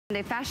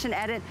Fashion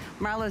Edit.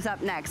 Marlo's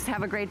up next.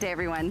 Have a great day,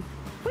 everyone.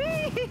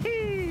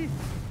 Whee!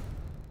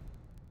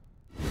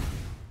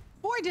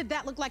 Boy, did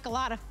that look like a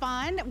lot of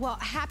fun. Well,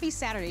 happy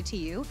Saturday to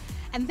you.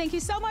 And thank you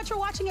so much for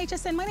watching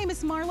HSN. My name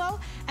is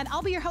Marlo, and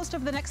I'll be your host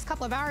over the next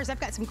couple of hours. I've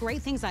got some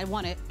great things I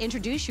want to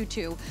introduce you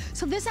to.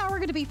 So this hour, we're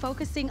going to be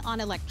focusing on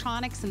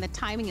electronics, and the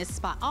timing is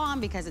spot on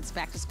because it's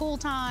back to school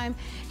time,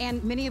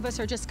 and many of us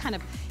are just kind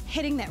of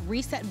hitting that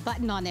reset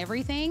button on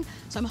everything.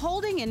 So I'm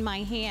holding in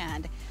my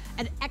hand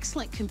an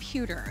excellent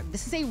computer.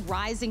 This is a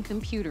Rising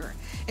computer.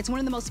 It's one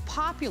of the most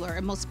popular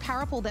and most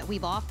powerful that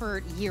we've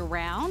offered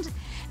year-round,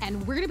 and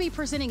we're going to be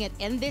presenting it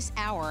in this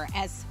hour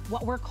as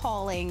what we're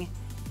calling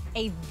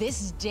a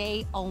this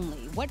day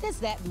only. What does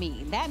that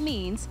mean? That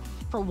means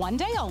for one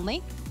day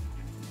only,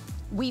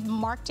 we've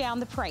marked down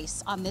the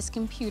price on this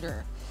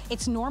computer.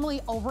 It's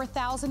normally over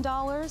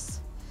 $1,000.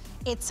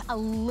 It's a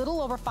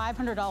little over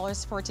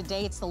 $500 for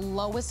today. It's the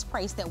lowest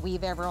price that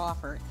we've ever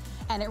offered.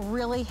 And it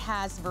really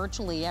has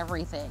virtually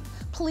everything.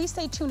 Please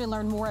stay tuned and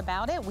learn more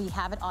about it. We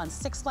have it on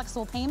 6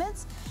 flexible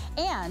payments,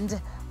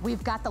 and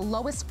we've got the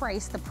lowest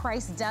price. The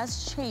price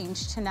does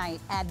change tonight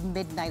at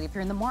midnight. If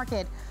you're in the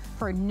market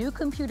for a new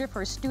computer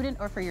for a student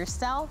or for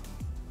yourself,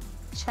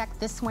 check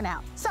this one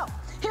out. So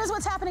here's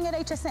what's happening at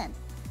HSN.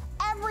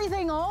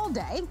 Everything all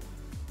day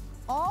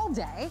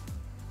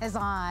is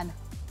on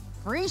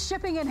free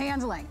shipping and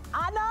handling.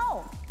 I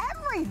know,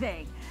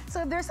 everything.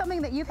 So if there's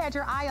something that you've had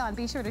your eye on,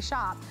 be sure to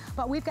shop.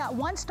 But we've got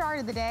one start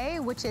of the day,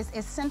 which is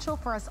essential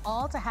for us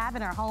all to have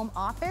in our home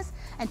office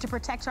and to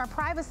protect our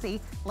privacy.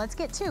 Let's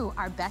get to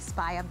our best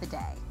buy of the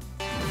day.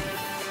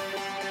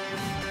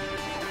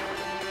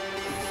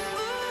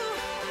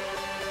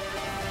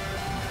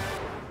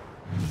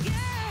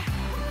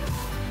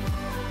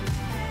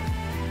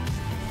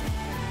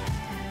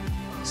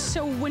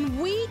 So when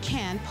we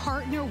can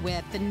partner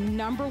with the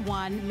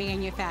 #1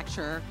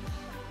 manufacturer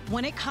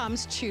when it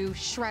comes to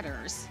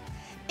shredders,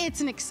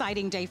 it's an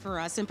exciting day for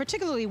us, and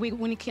particularly when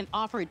we can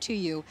offer it to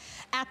you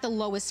at the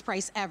lowest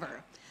price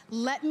ever.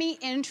 Let me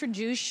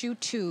introduce you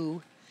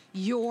to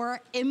your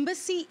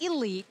Embassy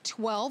Elite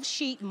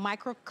 12-sheet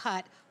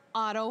micro-cut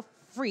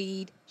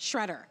auto-freed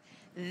shredder.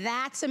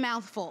 That's a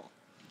mouthful.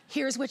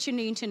 Here's what you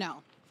need to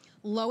know.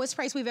 Lowest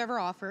price we've ever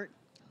offered.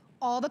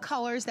 All the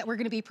colors that we're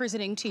gonna be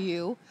presenting to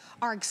you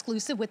are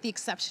exclusive with the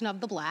exception of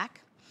the black.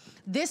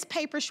 This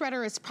paper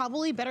shredder is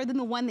probably better than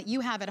the one that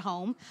you have at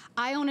home.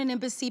 I own an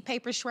Embassy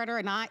paper shredder,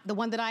 and the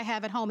one that I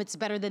have at home, it's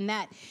better than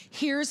that.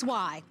 Here's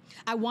why.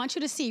 I want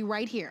you to see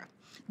right here.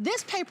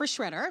 This paper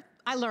shredder,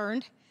 I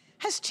learned,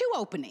 has 2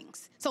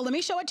 openings. So let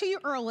me show it to you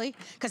early,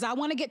 because I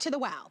wanna get to the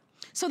wow.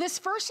 So this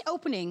first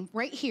opening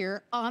right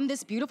here on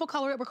this beautiful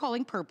color that we're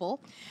calling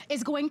purple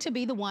is going to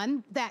be the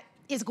one that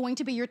is going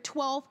to be your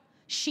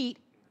 12-sheet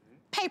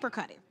paper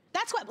cutting.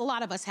 That's what a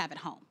lot of us have at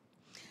home.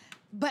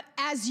 But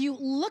as you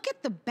look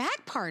at the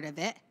back part of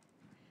it,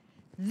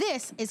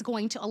 this is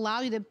going to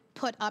allow you to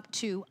put up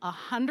to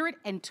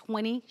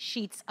 120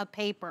 sheets of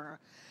paper.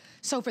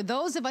 So for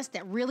those of us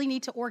that really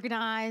need to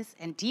organize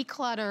and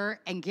declutter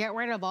and get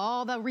rid of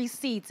all the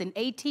receipts and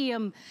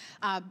ATM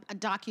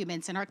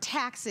documents and our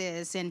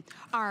taxes and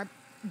our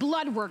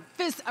blood work,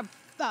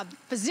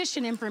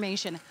 physician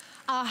information,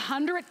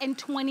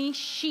 120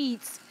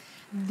 sheets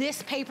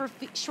this paper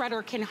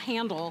shredder can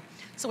handle.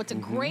 So it's a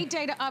great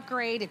day to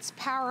upgrade. It's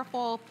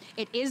powerful.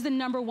 It is the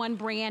 #1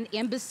 brand.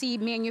 Embassy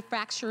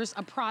manufactures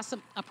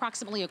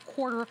approximately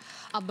 1/4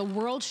 of the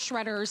world's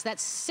shredders.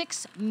 That's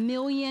 6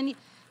 million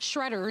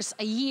shredders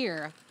a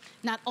year.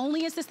 Not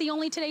only is this the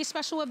only Today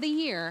Special of the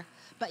year,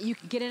 but you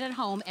can get it at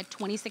home at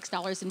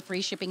 $26 in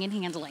free shipping and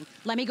handling.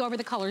 Let me go over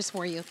the colors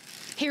for you.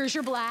 Here's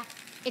your black.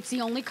 It's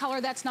the only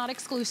color that's not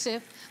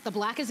exclusive. The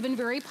black has been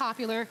very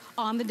popular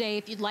on the day.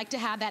 If you'd like to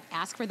have that,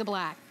 ask for the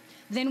black.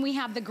 Then we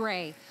have the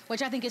gray,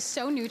 which I think is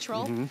so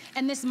neutral.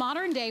 And this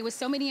modern day, with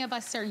so many of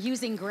us are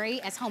using gray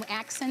as home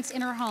accents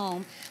in our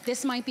home,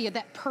 this might be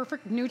that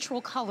perfect neutral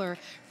color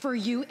for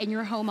you in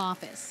your home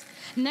office.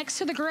 Next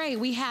to the gray,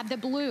 we have the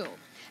blue.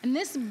 And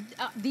this,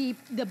 the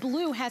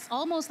blue has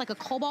almost like a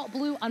cobalt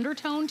blue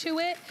undertone to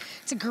it.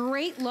 It's a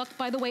great look.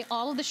 By the way,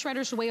 all of the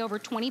shredders weigh over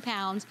 20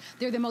 pounds.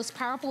 They're the most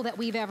powerful that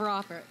we've ever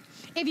offered.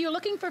 If you're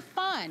looking for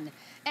fun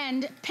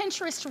and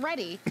Pinterest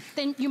ready,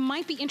 then you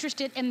might be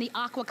interested in the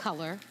aqua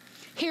color.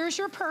 Here's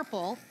your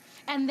purple,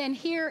 and then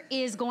here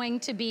is going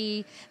to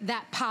be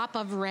that pop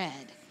of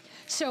red.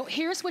 So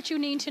here's what you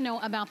need to know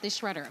about this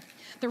shredder.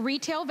 The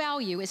retail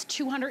value is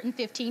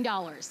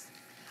 $215.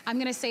 I'm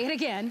gonna say it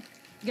again,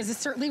 because it's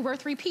certainly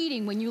worth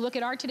repeating when you look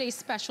at our today's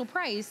special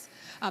price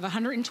of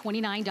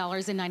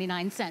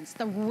 $129.99.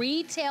 The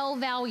retail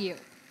value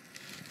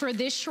for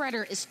this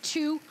shredder is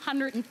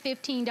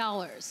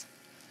 $215.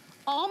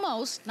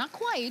 Almost, not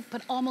quite,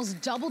 but almost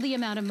double the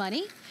amount of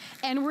money.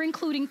 And we're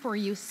including for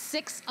you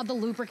 6 of the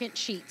lubricant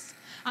sheets.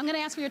 I'm gonna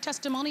ask for your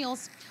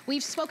testimonials.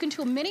 We've spoken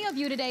to many of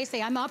you today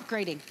say, I'm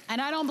upgrading,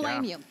 and I don't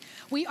blame you.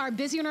 We are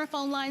busy on our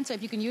phone line, so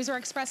if you can use our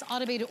express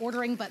automated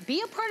ordering, but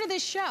be a part of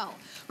this show.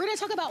 We're gonna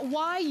talk about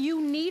why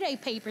you need a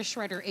paper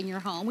shredder in your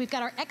home. We've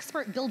got our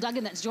expert, Bill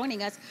Duggan, that's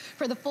joining us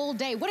for the full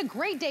day. What a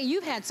great day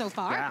you've had so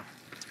far. Yeah.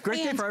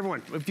 Great day for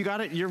everyone. If you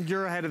got it,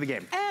 you're ahead of the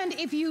game. And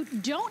if you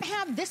don't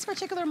have this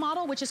particular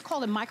model, which is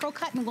called a micro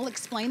cut, and we'll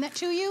explain that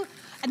to you,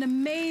 an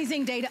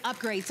amazing day to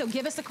upgrade, so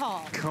give us a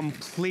call.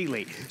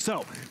 Completely.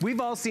 So, we've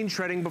all seen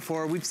shredding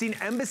before. We've seen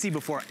Embassy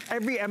before.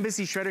 Every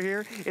Embassy shredder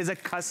here is a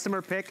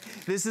customer pick.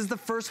 This is the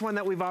first one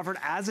that we've offered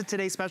as a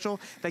Today Special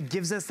that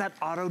gives us that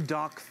auto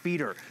dock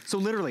feeder. So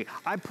literally,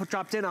 I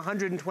dropped in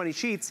 120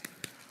 sheets.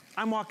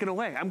 I'm walking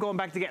away. I'm going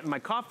back to getting my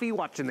coffee,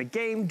 watching the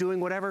game,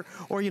 doing whatever.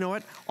 Or you know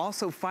what?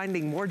 Also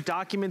finding more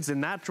documents in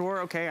that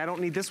drawer. Okay, I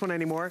don't need this one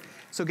anymore.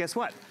 So guess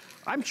what?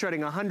 I'm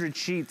shredding 100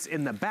 sheets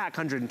in the back,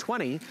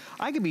 120.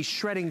 I could be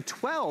shredding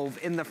 12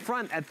 in the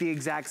front at the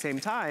exact same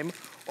time,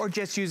 or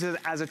just use it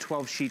as a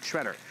 12-sheet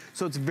shredder.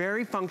 So it's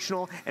very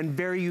functional and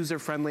very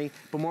user-friendly,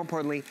 but more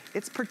importantly,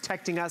 it's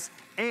protecting us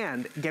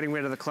and getting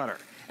rid of the clutter.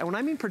 And when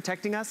I mean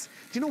protecting us,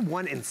 do you know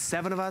 1 in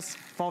 7 of us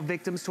fall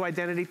victims to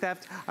identity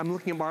theft? I'm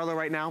looking at Marla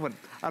right now, but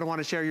I don't want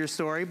to share your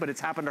story, but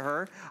it's happened to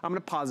her. I'm going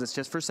to pause this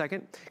just for a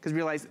second, because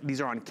realize these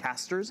are on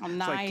casters, oh,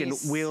 nice. so I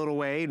can wheel it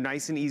away,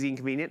 nice and easy and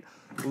convenient.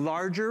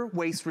 Larger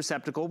waste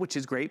receptacle, which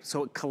is great,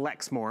 so it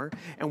collects more.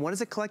 And what is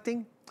it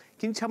collecting?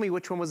 Can you tell me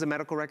which one was a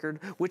medical record?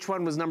 Which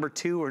one was number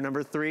 2 or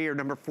number 3 or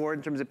number 4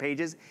 in terms of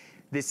pages?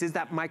 This is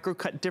that micro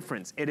cut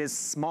difference. It is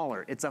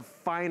smaller, it's a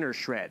finer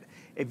shred.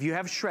 If you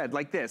have shred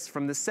like this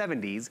from the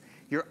 70s,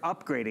 you're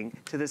upgrading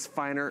to this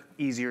finer,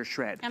 easier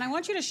shred. And I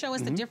want you to show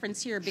us the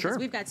difference here, because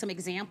we've got some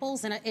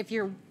examples. And as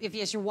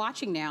you're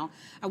watching now,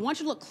 I want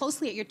you to look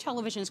closely at your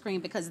television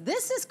screen, because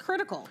this is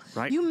critical.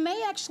 Right. You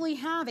may actually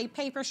have a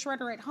paper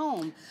shredder at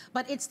home,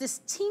 but it's this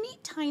teeny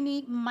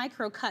tiny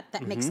micro cut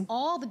that makes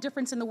all the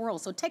difference in the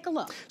world. So take a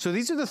look. So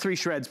these are the 3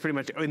 shreds pretty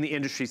much in the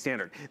industry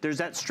standard. There's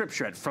that strip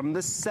shred from the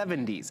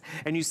 70s.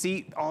 And you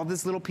see all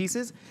these little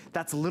pieces?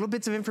 That's little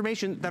bits of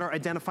information that are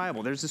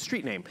identifiable. There's a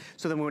street name.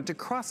 So then we went to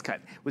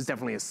crosscut. Was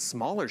definitely a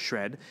smaller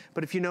shred,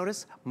 but if you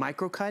notice,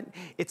 microcut,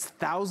 it's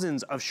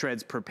thousands of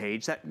shreds per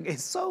page. That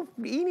is so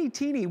eeny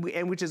teeny,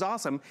 and which is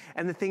awesome.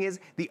 And the thing is,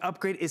 the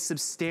upgrade is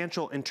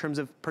substantial in terms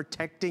of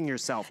protecting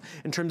yourself,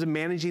 in terms of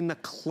managing the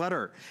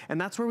clutter. And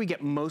that's where we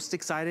get most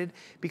excited,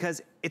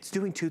 because it's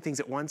doing 2 things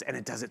at once, and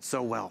it does it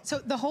so well. So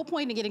the whole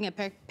point of getting a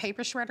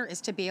paper shredder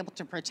is to be able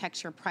to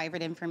protect your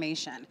private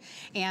information.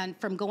 And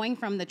from going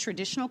from the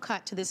traditional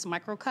cut to this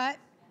micro cut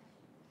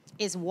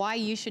is why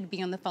you should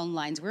be on the phone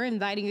lines. We're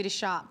inviting you to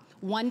shop.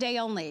 1 day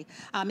only.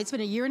 It's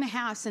been a 1.5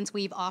 years since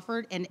we've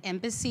offered an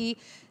Embassy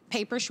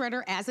paper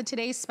shredder as a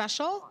Today's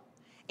Special,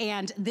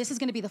 and this is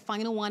gonna be the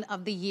final one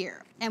of the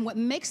year. And what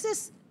makes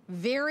this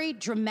very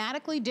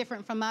dramatically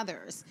different from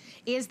others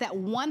is that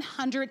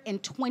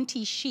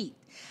 120 sheet.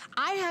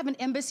 I have an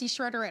Embassy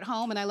shredder at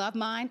home, and I love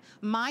mine.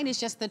 Mine is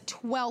just the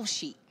 12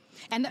 sheet.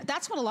 And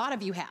that's what a lot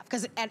of you have,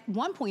 because at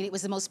one point it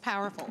was the most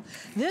powerful.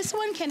 This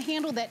one can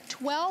handle that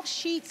 12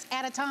 sheets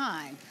at a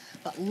time.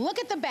 But look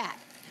at the back.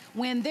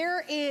 When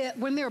there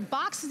are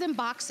boxes and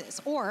boxes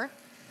or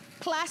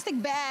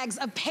plastic bags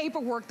of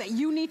paperwork that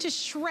you need to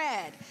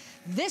shred,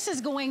 this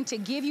is going to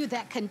give you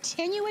that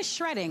continuous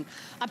shredding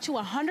up to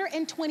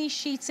 120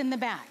 sheets in the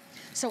back.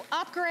 So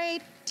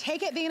upgrade,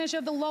 take advantage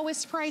of the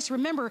lowest price.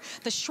 Remember,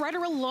 the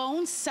shredder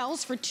alone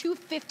sells for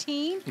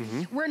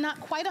 $215. We're not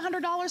quite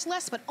 $100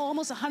 less, but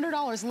almost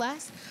 $100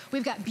 less.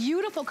 We've got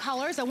beautiful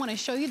colors. I want to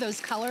show you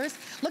those colors.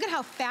 Look at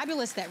how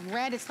fabulous that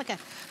red. It's like a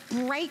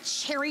bright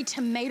cherry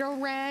tomato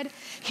red.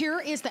 Here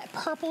is that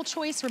purple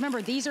choice.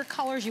 Remember, these are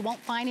colors you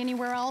won't find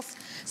anywhere else.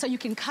 So you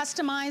can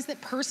customize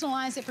it,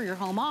 personalize it for your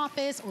home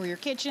office or your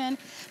kitchen.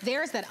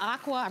 There's that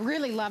aqua. I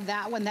really love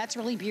that one. That's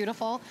really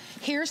beautiful.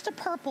 Here's the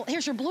purple.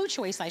 Here's your blue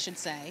choice, I should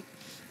say.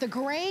 The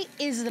gray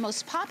is the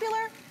most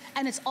popular,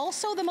 and it's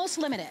also the most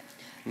limited.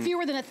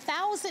 Fewer than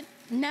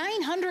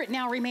 1,900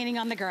 now remaining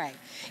on the gray.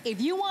 If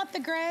you want the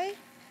gray,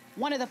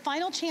 one of the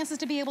final chances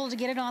to be able to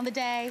get it on the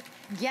day,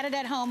 get it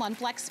at home on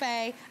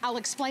FlexPay. I'll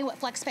explain what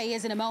FlexPay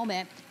is in a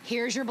moment.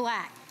 Here's your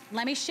black.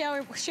 Let me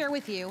share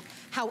with you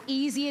how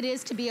easy it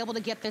is to be able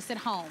to get this at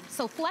home.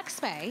 So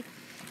FlexPay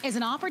is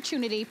an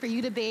opportunity for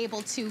you to be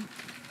able to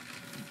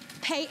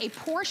pay a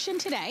portion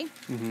today,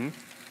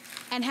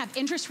 and have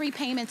interest-free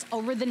payments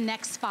over the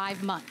next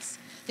 5 months.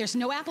 There's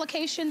no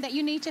application that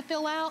you need to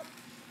fill out.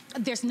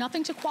 There's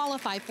nothing to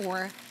qualify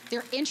for.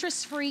 They're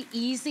interest-free,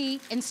 easy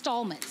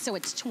installments. So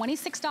it's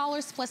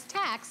 $26 plus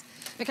tax,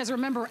 because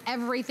remember,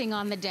 everything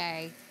on the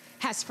day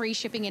has free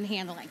shipping and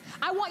handling.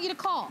 I want you to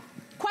call.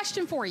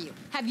 Question for you.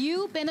 Have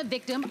you been a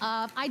victim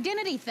of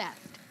identity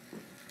theft?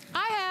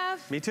 I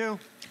have. Me too.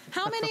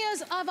 How many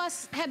of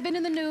us have been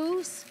in the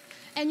news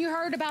and you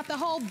heard about the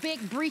whole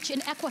big breach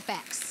in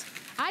Equifax?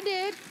 I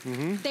did.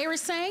 They were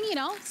saying, you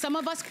know, some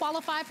of us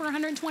qualify for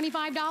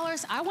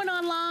 $125. I went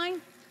online.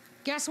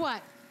 Guess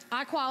what?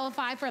 I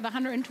qualified for the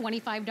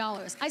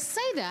 $125. I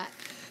say that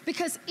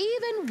Because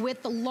even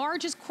with the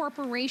largest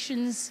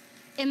corporations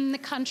in the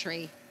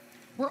country,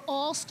 we're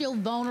all still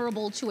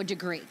vulnerable to a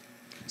degree.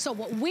 So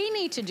what we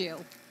need to do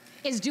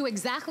is do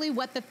exactly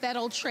what the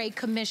Federal Trade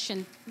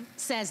Commission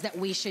says that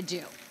we should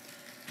do.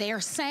 They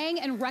are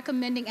saying and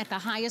recommending at the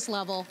highest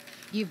level,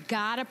 you've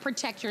got to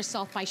protect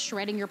yourself by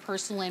shredding your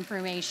personal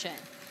information.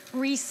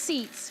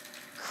 Receipts,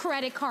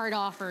 credit card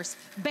offers,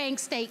 bank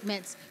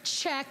statements,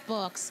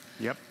 checkbooks,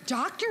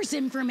 doctor's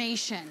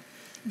information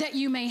that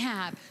you may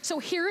have. So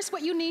here's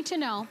what you need to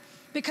know,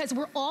 because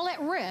we're all at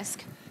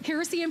risk.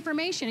 Here's the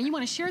information, and you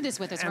want to share this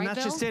with us, right, Bill? And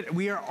that's just it.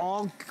 We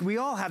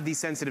all have these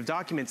sensitive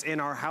documents in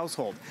our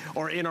household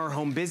or in our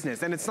home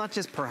business, and it's not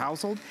just per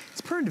household,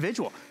 it's per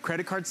individual.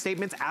 Credit card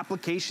statements,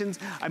 applications,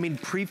 I mean,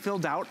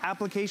 pre-filled out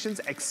applications,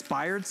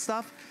 expired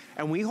stuff,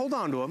 and we hold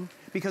on to them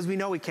because we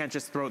know we can't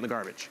just throw it in the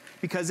garbage.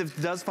 Because if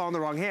it does fall in the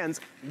wrong hands,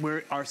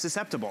 we are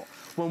susceptible.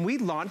 When we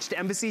launched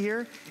Embassy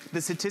here,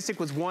 the statistic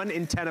was 1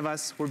 in 10 of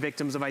us were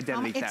victims of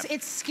identity theft.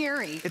 It's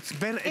scary. It's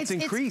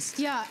increased.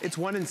 It's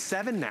 1 in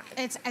 7 now.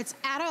 It's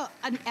at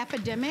an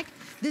epidemic.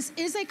 This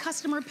is a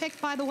customer pick,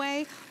 by the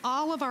way.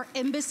 All of our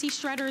Embassy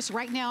shredders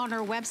right now on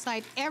our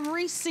website,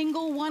 every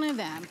single one of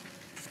them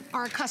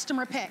are a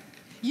customer pick.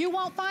 You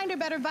won't find a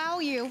better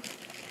value.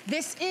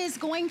 This is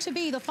going to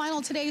be the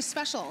final today's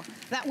special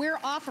that we're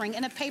offering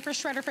in a paper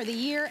shredder for the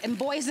year, and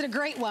boy, is it a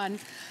great one,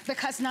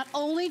 because not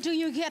only do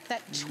you get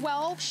that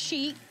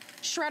 12-sheet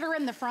shredder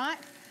in the front,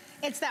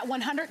 it's that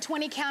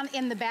 120 count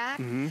in the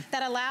back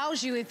that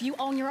allows you, if you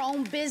own your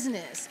own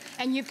business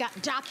and you've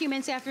got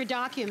documents after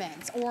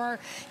documents, or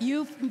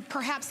you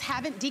perhaps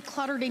haven't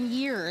decluttered in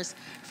years,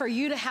 for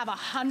you to have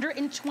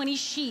 120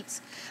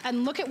 sheets.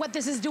 And look at what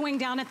this is doing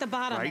down at the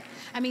bottom.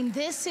 I mean,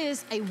 this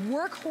is a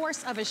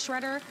workhorse of a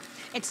shredder.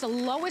 It's the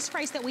lowest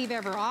price that we've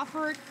ever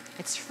offered.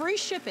 It's free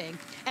shipping.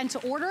 And to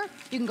order,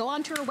 you can go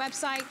onto our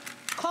website,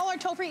 call our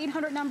toll-free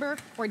 800 number,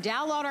 or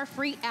download our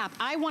free app.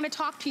 I want to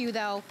talk to you,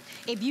 though.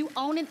 If you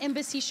own an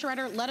Embassy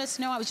shredder, let us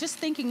know. I was just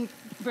thinking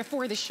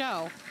before the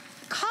show,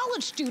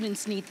 college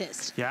students need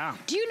this. Yeah.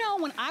 Do you know,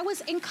 when I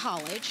was in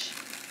college,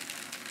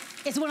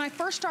 is when I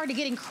first started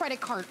getting credit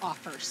card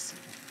offers.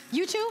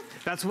 You too?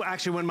 That's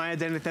actually when my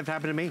identity theft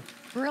happened to me.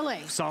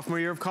 Really? Sophomore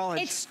year of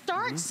college. It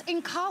starts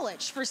in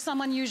college for some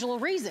unusual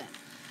reason.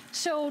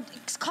 So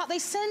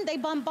they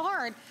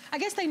bombard. I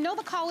guess they know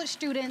the college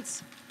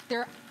students,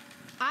 they're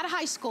out of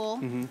high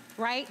school,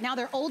 right? Now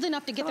they're old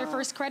enough to get their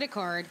first credit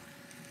card.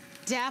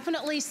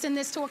 Definitely send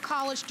this to a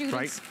college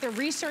student. The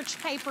research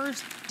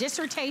papers,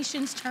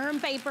 dissertations, term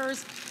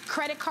papers,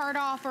 credit card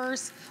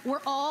offers.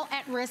 We're all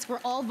at risk. We're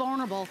all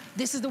vulnerable.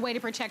 This is the way to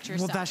protect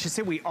yourself. Well, that's just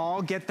it. We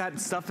all get that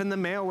stuff in the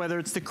mail, whether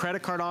it's the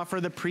credit card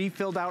offer, the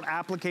pre-filled out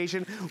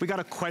application. We got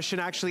a question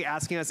actually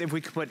asking us if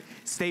we could put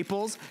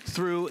staples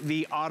through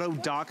the auto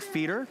dock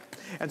feeder.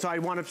 And so I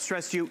want to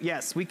stress to you,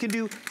 yes, we can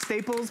do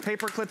staples,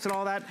 paper clips, and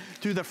all that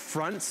through the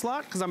front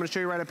slot, because I'm going to show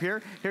you right up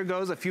here. Here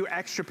goes a few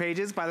extra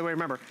pages. By the way,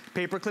 remember,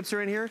 paper clips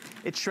are in here.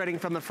 It's shredding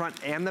from the front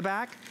and the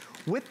back.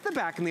 With the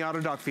back in the auto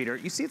dock feeder,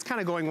 you see it's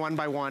kind of going one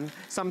by one.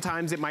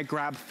 Sometimes it might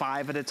grab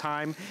 5 at a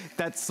time.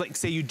 That's like,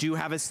 say you do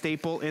have a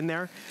staple in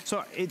there.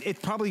 So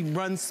it probably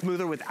runs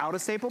smoother without a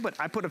staple, but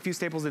I put a few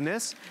staples in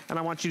this, and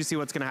I want you to see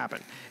what's gonna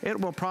happen. It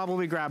will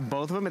probably grab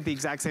both of them at the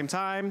exact same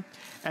time,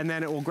 and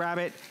then it will grab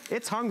it.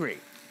 It's hungry.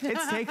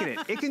 It's taking it.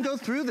 It can go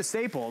through the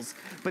staples,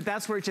 but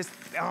that's where it just,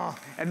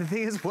 and the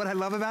thing is, what I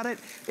love about it,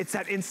 it's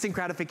that instant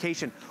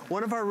gratification.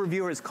 One of our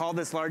reviewers called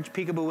this large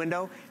peekaboo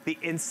window the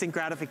instant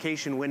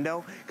gratification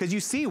window, because you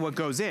see what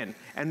goes in,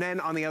 and then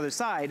on the other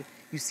side,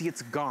 you see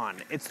it's gone.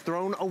 It's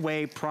thrown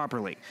away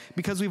properly.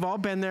 Because we've all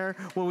been there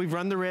where we've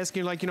run the risk, and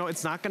you're like, you know,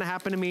 it's not gonna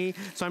happen to me,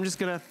 so I'm just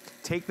gonna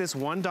take this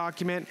one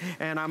document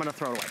and I'm gonna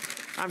throw it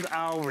away.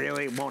 Oh,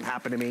 really, it won't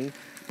happen to me.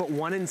 But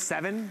 1 in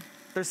 7,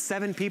 there's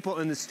 7 people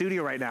in the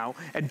studio right now,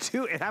 and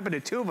it happened to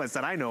 2 of us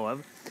that I know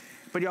of.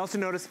 But you also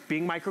notice,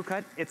 being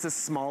microcut, it's a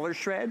smaller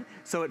shred,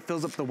 so it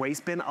fills up the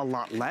waste bin a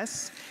lot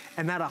less.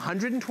 And that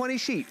 120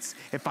 sheets,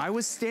 if I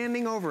was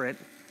standing over it,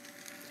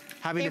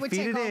 having to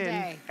feed it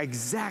in,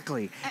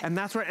 exactly. And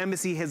that's where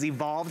Embassy has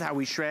evolved how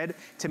we shred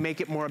to make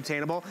it more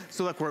obtainable.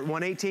 So look, we're at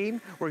 118,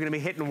 we're gonna be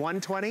hitting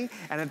 120,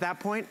 and at that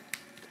point,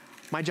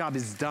 my job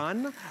is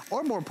done.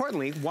 Or more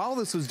importantly, while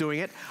this was doing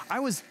it, I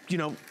was, you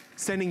know,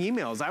 sending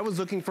emails. I was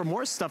looking for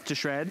more stuff to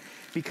shred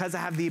because I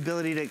have the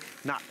ability to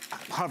not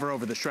hover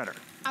over the shredder.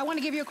 I want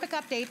to give you a quick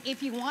update.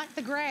 If you want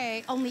the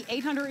gray, only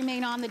 800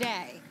 remain on the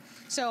day.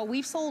 So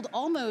we've sold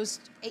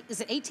almost,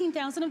 is it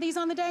 18,000 of these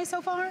on the day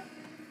so far?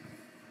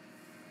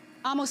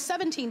 Almost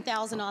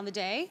 17,000 on the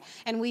day,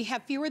 and we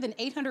have fewer than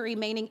 800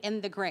 remaining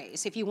in the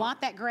grays. If you want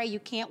that gray, you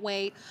can't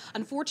wait.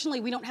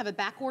 Unfortunately, we don't have a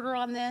back order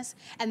on this,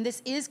 and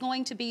this is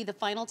going to be the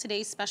final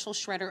today's special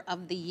shredder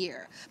of the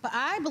year. But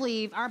I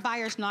believe our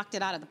buyers knocked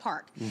it out of the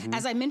park.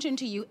 As I mentioned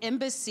to you,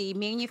 Embassy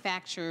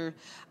manufacture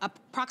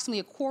approximately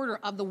a quarter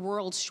of the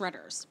world's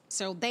shredders.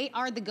 So they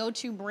are the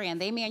go-to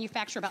brand. They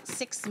manufacture about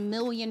 6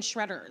 million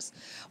shredders.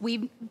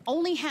 We've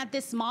only had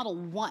this model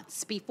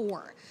once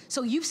before.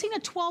 So you've seen a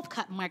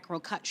 12-cut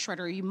micro-cut shredder.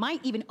 shredder. You might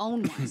even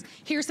own ones.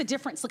 Here's the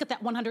difference. Look at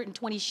that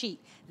 120 sheet.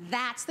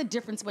 That's the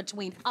difference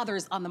between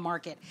others on the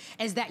market,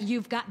 is that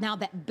you've got now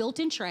that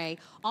built-in tray,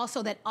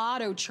 also that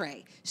auto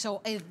tray.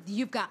 So if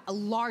you've got a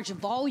large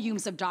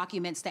volumes of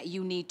documents that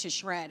you need to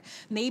shred,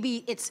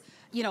 maybe it's,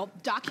 you know,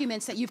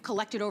 documents that you've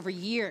collected over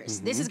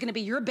years. This is gonna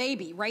be your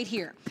baby right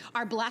here.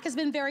 Our black has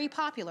been very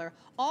popular.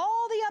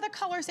 All the other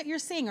colors that you're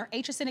seeing are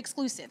HSN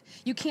exclusive.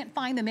 You can't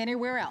find them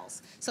anywhere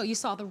else. So you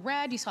saw the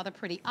red, you saw the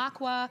pretty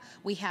aqua,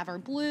 we have our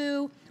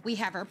blue, we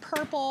have our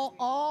purple,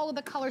 all of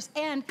the colors.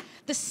 And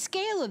the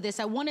scale of this,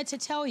 I wanted to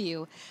tell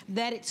you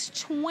that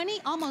it's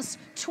almost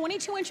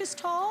 22 inches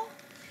tall,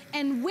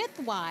 and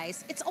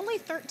width-wise, it's only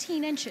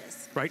 13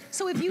 inches. Right.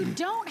 So if you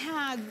don't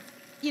have,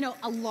 you know,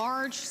 a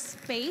large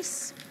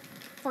space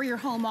for your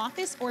home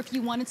office, or if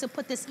you wanted to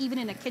put this even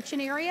in a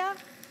kitchen area,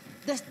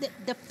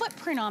 the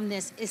footprint on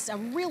this is a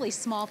really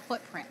small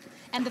footprint.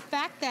 And the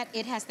fact that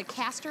it has the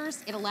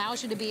casters, it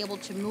allows you to be able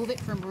to move it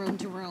from room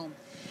to room.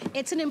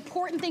 It's an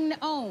important thing to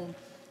own.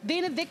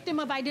 Being a victim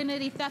of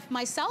identity theft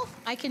myself,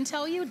 I can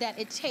tell you that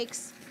it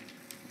takes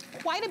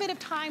quite a bit of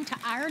time to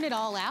iron it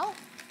all out.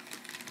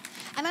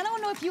 And I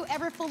don't know if you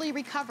ever fully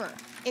recover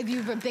if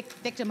you're a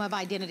victim of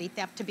identity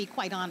theft, to be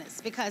quite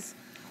honest, because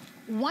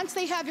once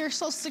they have your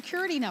social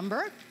security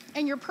number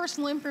and your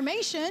personal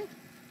information,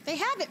 they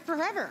have it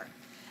forever.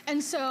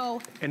 And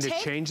so to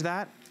change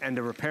that and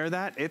to repair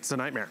that, it's a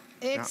nightmare.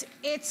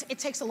 It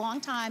takes a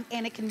long time,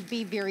 and it can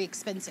be very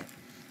expensive.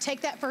 Take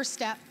that first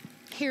step.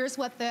 Here's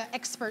what the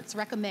experts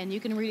recommend.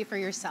 You can read it for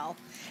yourself.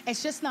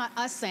 It's just not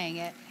us saying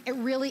it. It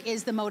really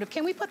is the motive.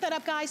 Can we put that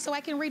up, guys, so I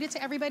can read it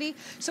to everybody?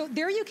 So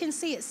there you can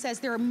see it says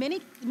there are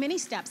many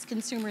steps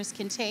consumers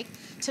can take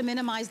to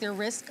minimize their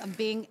risk of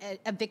being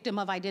a victim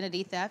of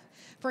identity theft.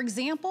 For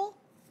example,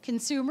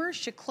 consumers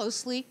should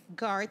closely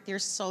guard their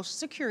social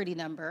security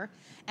number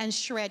and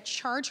shred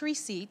charge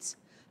receipts,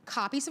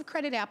 copies of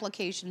credit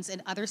applications,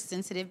 and other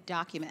sensitive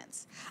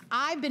documents.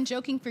 I've been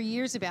joking for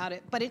years about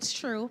it, but it's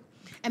true.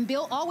 And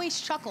Bill always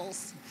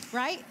chuckles,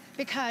 right?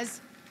 Because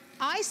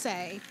I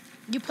say,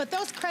 you put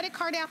those credit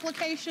card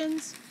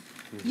applications,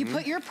 you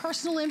put your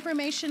personal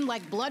information,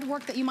 like blood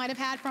work that you might have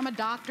had from a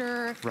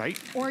doctor, right,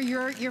 or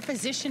your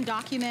physician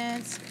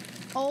documents,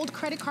 old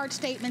credit card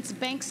statements,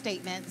 bank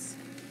statements.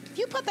 If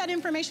you put that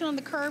information on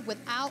the curb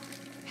without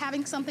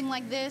having something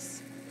like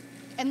this,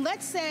 and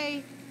let's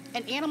say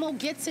an animal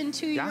gets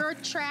into your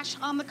trash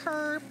on the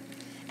curb,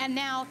 and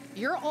now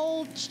your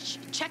old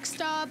check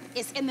stub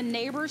is in the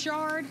neighbor's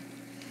yard,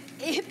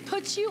 it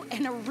puts you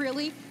in a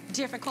really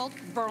difficult,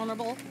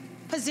 vulnerable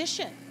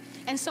position.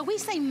 And so we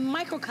say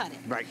micro-cut it.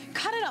 Right.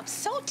 Cut it up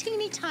so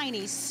teeny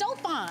tiny, so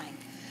fine,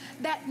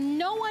 that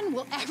no one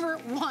will ever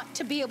want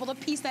to be able to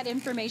piece that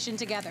information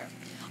together.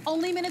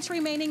 Only minutes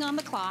remaining on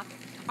the clock.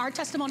 Our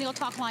testimonial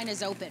talk line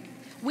is open.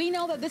 We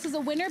know that this is a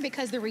winner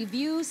because the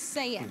reviews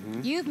say it.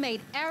 You've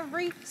made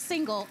every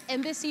single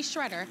embassy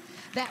shredder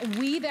that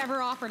we've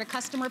ever offered a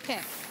customer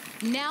pick.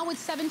 Now with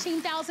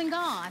 17,000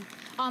 gone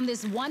on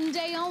this one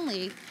day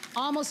only,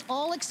 almost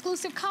all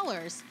exclusive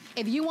colors,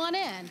 if you want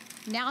in,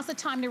 now's the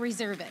time to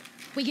reserve it.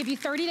 We give you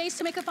 30 days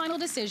to make a final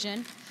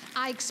decision.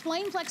 I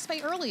explained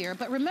FlexPay earlier,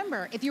 but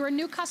remember, if you're a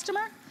new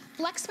customer,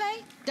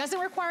 FlexPay doesn't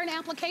require an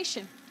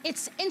application.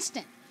 It's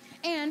instant.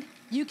 And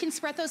you can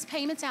spread those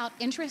payments out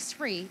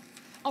interest-free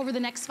over the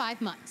next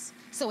 5 months.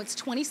 So it's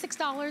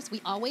 $26.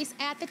 We always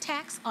add the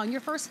tax on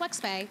your first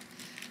FlexPay.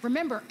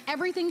 Remember,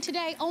 everything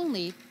today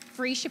only,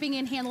 free shipping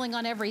and handling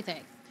on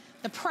everything.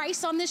 The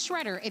price on this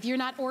shredder, if you're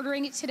not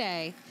ordering it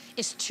today,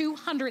 is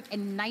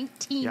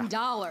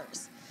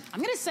 $219.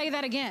 I'm gonna say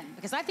that again,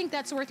 because I think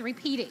that's worth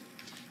repeating.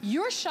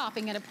 You're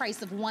shopping at a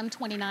price of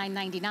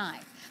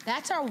 $129.99.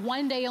 That's our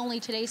one day only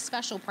today's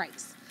special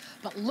price.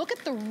 But look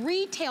at the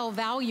retail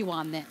value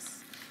on this.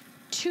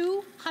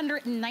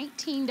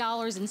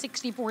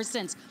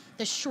 $219.64.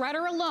 The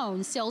shredder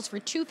alone sells for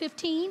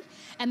 $215,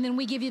 and then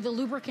we give you the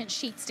lubricant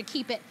sheets to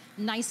keep it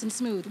nice and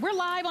smooth. We're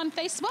live on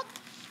Facebook,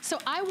 so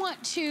I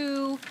want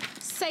to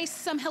say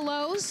some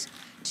hellos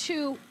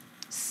to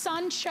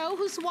Sun Cho,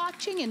 who's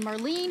watching, and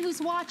Marlene,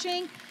 who's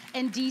watching,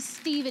 and D.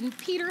 Steven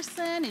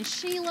Peterson, and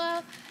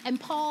Sheila, and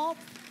Paul.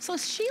 So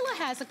Sheila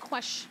has a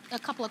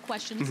couple of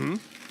questions.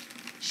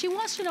 She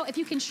wants to know if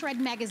you can shred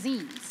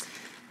magazines.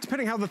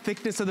 Depending how the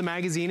thickness of the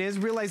magazine is,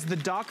 realize the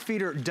dock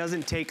feeder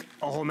doesn't take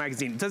a whole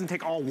magazine. It doesn't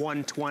take all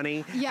 120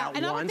 at once.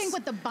 And I would think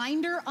with the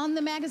binder on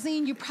the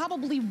magazine, you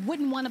probably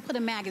wouldn't want to put a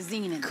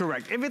magazine in.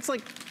 Correct. If it's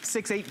like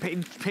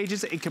 6-8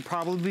 pages, it could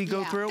probably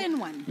go through. Thin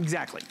one.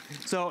 Exactly.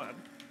 So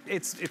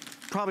it's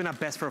probably not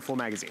best for a full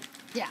magazine.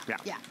 Yeah.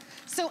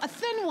 So a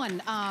thin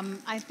one,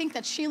 I think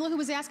that Sheila, who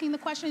was asking the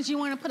question, is you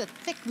want to put a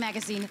thick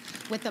magazine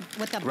with a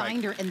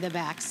binder in the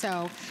back.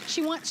 So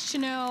she wants to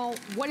know,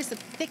 what is the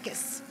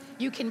thickest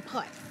you can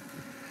put?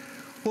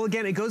 Well,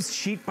 again, it goes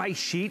sheet by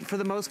sheet for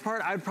the most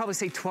part. I would probably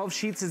say 12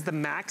 sheets is the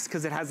max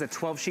because it has a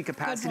 12 sheet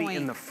capacity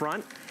in the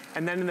front.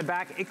 And then in the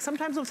back, it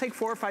sometimes will take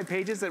 4 or 5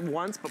 pages at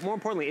once, but more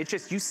importantly, it's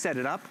just you set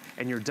it up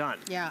and you're done.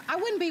 Yeah, I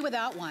wouldn't be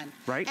without one.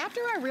 Right.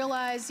 After I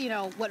realized, you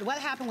know, what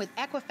happened with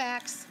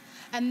Equifax,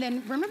 And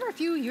then remember a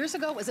few years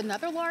ago it was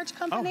another large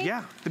company? Oh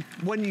yeah, the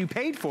one you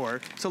paid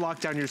for to lock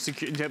down your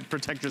security, to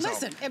protect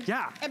yourself. Listen, if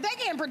they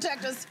can't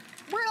protect us,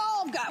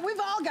 we've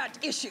all got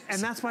issues.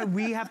 And that's why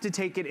we have to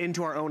take it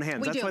into our own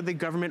hands. That's why the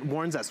government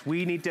warns us.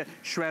 We need to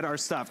shred our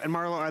stuff. And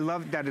Marlo, I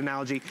love that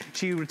analogy.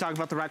 She would talk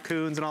about the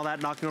raccoons and all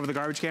that knocking over the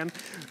garbage can.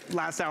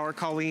 Last hour,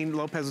 Colleen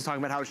Lopez was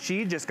talking about how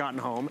she'd just gotten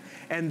home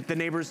and the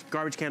neighbor's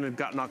garbage can had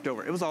got knocked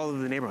over. It was all over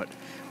the neighborhood.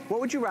 What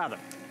would you rather?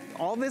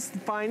 All this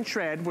fine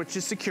shred, which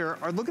is secure,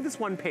 or look at this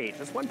one page.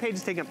 This one page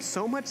is taking up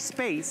so much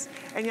space,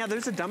 and yeah,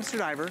 there's a dumpster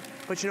diver,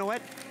 but you know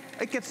what?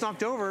 It gets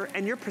knocked over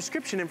and your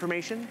prescription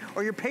information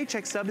or your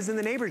paycheck stub is in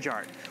the neighbor's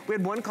yard. We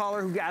had one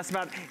caller who asked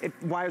about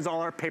why is all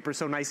our paper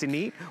so nice and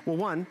neat? Well,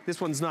 one, this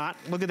one's not.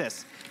 Look at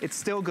this. It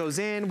still goes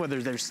in,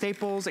 whether there's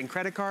staples and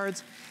credit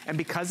cards. And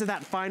because of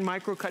that fine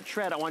micro cut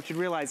shred, I want you to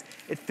realize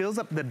it fills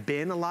up the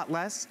bin a lot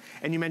less.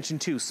 And you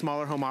mentioned too,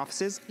 smaller home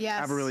offices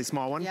have a really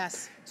small one.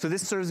 Yes. So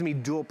this serves me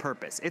dual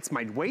purpose. It's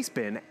my waste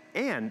bin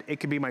and it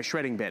could be my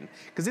shredding bin.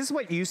 Because this is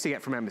what you used to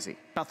get from Embassy,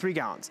 about 3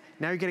 gallons.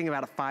 Now you're getting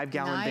about a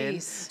 5-gallon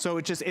bin. So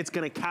it's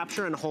gonna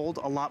capture and hold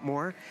a lot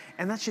more.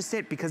 And that's just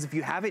it, because if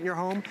you have it in your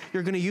home,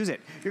 you're gonna use it.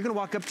 You're gonna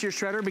walk up to your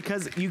shredder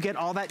because you get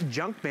all that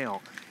junk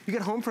mail. You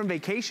get home from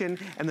vacation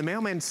and the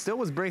mailman still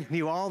was bringing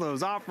you all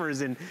those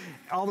offers, and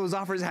all those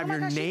offers have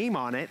your name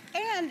on it.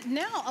 And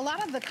now a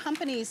lot of the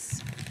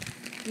companies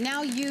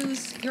now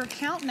use your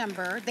account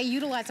number. They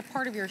utilize a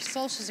part of your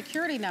social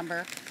security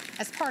number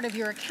as part of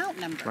your account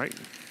number. Right.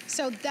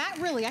 So that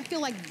really, I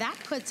feel like that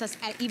puts us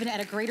even at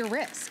a greater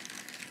risk.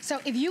 So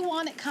if you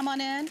want it, come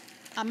on in.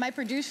 My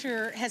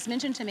producer has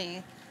mentioned to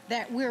me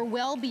that we're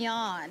well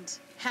beyond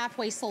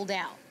halfway sold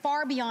out,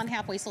 far beyond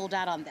halfway sold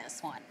out on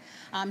this one.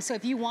 So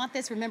if you want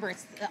this, remember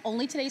it's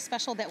only today's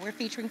special that we're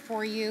featuring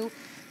for you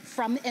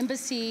from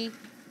Embassy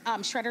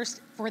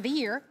shredders for the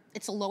year.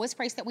 It's the lowest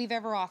price that we've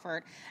ever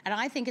offered. And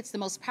I think it's the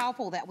most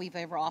powerful that we've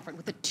ever offered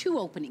with the 2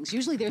 openings.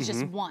 Usually there's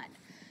just one.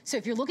 So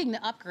if you're looking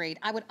to upgrade,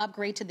 I would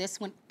upgrade to this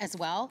one as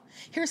well.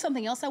 Here's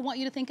something else I want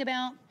you to think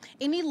about.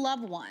 Any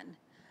loved one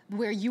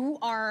where you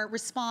are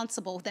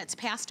responsible, that's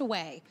passed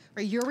away,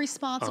 or you're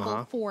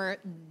responsible for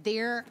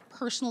their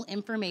personal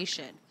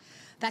information.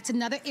 That's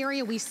another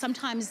area we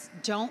sometimes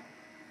don't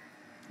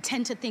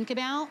tend to think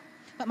about.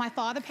 But my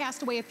father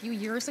passed away a few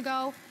years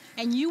ago,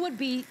 and you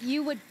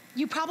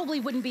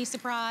probably wouldn't be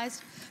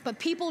surprised, but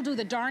people do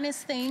the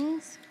darnest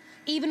things,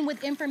 even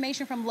with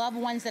information from loved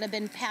ones that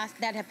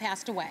have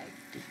passed away.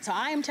 So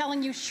I am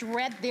telling you,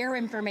 shred their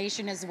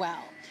information as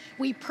well.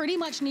 We pretty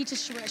much need to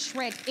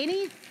shred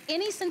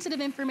any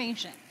sensitive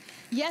information.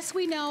 Yes,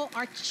 we know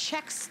our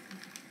checks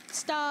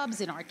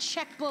stubs and our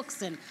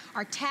checkbooks and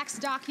our tax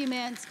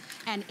documents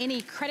and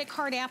any credit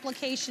card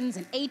applications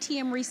and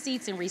ATM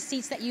receipts and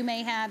receipts that you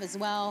may have as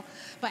well.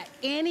 But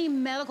any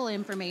medical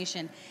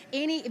information,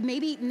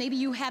 maybe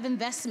you have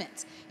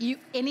investments,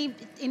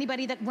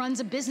 anybody that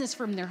runs a business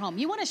from their home,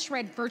 you want to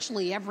shred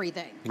virtually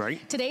everything.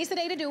 Right. Today's the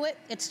day to do it.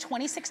 It's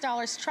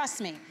 $26.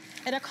 Trust me,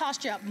 it'll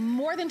cost you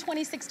more than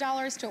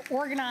 $26 to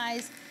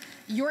organize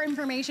your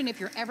information if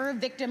you're ever a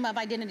victim of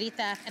identity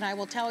theft. And I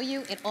will tell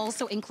you, it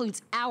also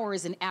includes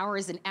hours and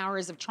hours and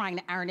hours of trying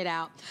to iron it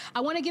out.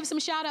 I want to give some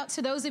shout outs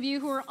to those of you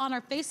who are on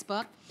our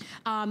Facebook.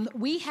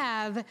 We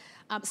have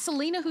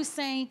Selena who's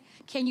saying,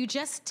 can you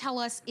just tell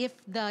us if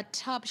the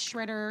tub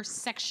shredder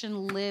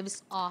section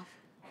lives off?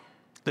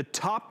 The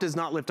top does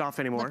not lift off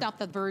anymore. Lift off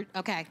the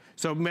okay.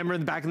 So remember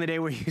back in the day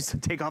where you used to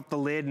take off the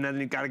lid and then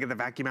you gotta get the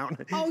vacuum out?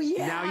 Oh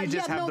yeah, now you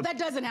just have that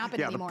doesn't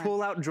happen anymore. The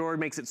pull-out drawer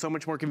makes it so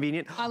much more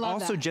convenient. I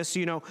love also, that. just so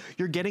you know,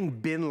 you're getting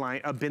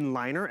a bin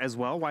liner as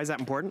well. Why is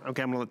that important?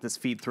 Okay, I'm gonna let this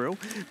feed through.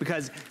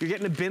 Because you're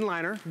getting a bin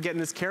liner, you're getting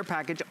this care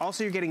package.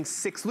 Also, you're getting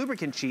 6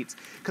 lubricant sheets.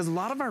 Because a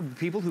lot of our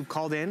people who've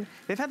called in,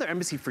 they've had their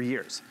Embassy for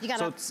years.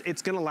 So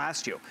it's gonna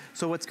last you.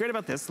 So what's great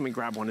about this, let me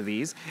grab one of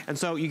these. And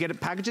so you get a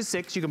package of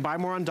 6. You can buy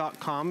more on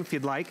 .com if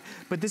you'd like.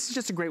 But this is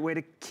just a great way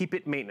to keep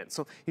it maintenance.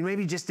 So you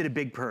maybe just did a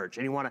big purge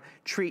and you want to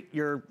treat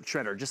your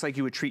shredder just like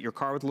you would treat your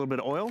car with a little bit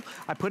of oil.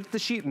 I put the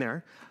sheet in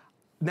there.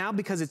 Now,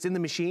 because it's in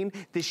the machine,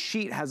 this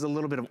sheet has a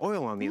little bit of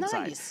oil on the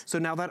inside. So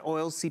now that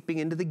oil's seeping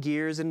into the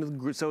gears,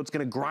 so it's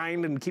gonna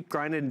grind and keep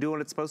grinding and do what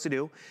it's supposed to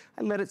do.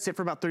 I let it sit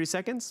for about 30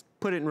 seconds,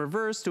 put it in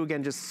reverse to,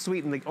 again, just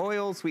sweeten the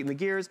oil, sweeten the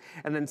gears,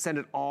 and then send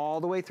it all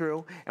the way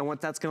through. And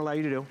what that's gonna allow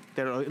you to do,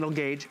 it'll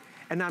gauge.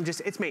 And now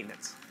it's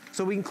maintenance.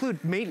 So we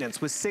include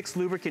maintenance with 6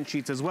 lubricant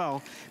sheets as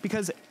well,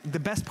 because the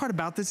best part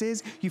about this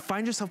is you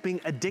find yourself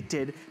being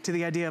addicted to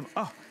the idea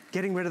of,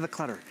 getting rid of the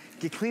clutter,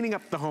 cleaning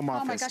up the home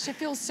office. Oh my gosh, it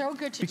feels so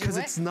good to do it. Because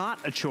it's not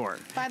a chore.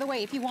 By the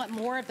way, if you want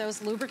more of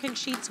those lubricant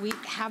sheets, we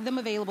have them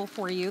available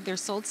for you. They're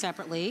sold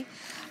separately.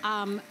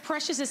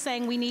 Precious is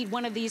saying we need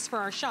one of these for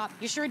our shop.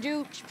 You sure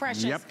do,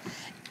 Precious. Yep.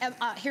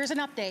 Here's an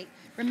update.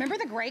 Remember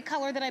the gray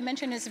color that I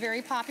mentioned is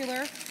very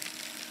popular?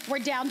 We're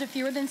down to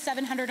fewer than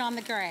 700 on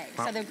the gray.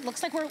 Wow. So it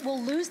looks like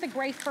we'll lose the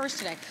gray first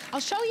today.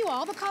 I'll show you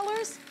all the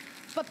colors,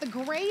 but the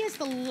gray is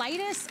the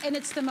lightest and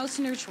it's the most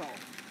neutral.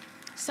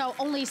 So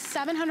only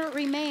 700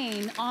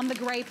 remain on the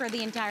gray for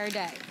the entire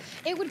day.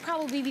 It would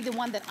probably be the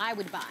one that I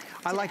would buy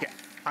today. I like it.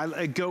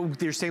 I go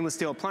with your stainless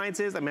steel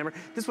appliances. I remember,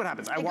 this is what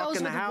happens. I walk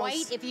in the house. It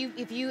goes with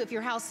white if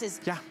your house is,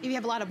 yeah. if you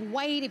have a lot of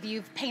white, if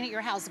you've painted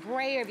your house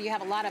gray, or if you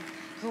have a lot of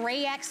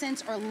gray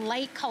accents or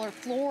light color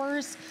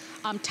floors,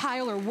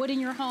 tile or wood in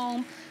your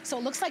home. So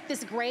it looks like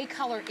this gray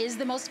color is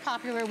the most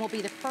popular and will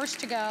be the first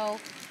to go.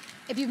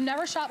 If you've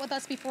never shopped with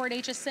us before at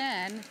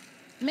HSN,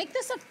 make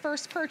this a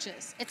first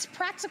purchase. It's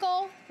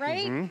practical,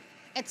 right? Mm-hmm.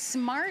 It's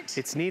smart.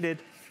 It's needed.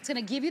 It's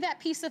gonna give you that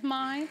peace of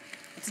mind.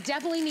 It's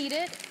definitely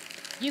needed.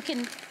 You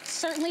can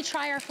certainly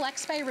try our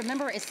FlexPay.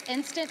 Remember, it's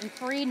instant and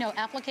free, no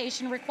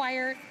application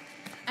required.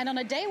 And on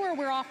a day where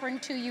we're offering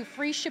to you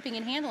free shipping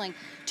and handling,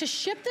 to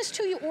ship this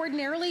to you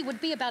ordinarily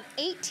would be about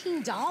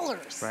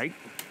 $18. Right.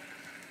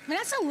 I mean,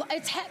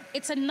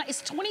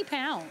 it's 20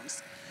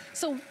 pounds.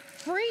 So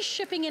free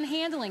shipping and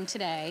handling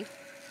today,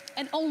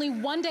 and only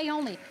one day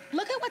only.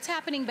 Look at what's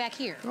happening back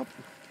here. Oh.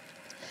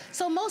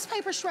 So most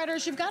paper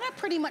shredders, you've got to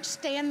pretty much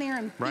stand there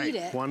and beat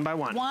it. One by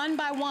one. One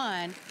by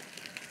one.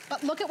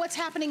 But look at what's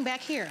happening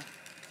back here.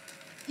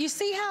 You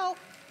see how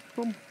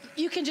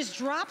you can just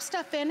drop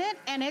stuff in it,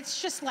 and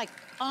it's just like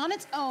on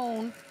its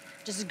own,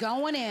 just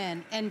going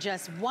in, and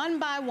just one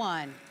by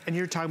one. And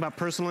you're talking about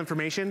personal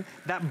information.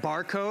 That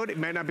barcode, it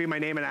might not be my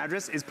name and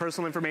address, is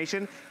personal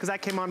information, because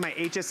that came on my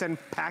HSN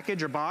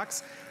package or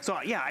box. So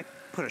yeah, I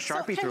put a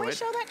Sharpie through it. Can we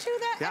show that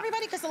to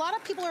everybody? Because a lot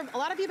of you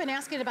have been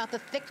asking about the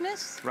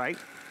thickness. Right.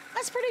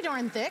 That's pretty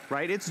darn thick.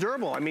 Right, it's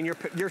durable. I mean, your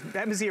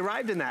embassy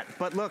arrived in that.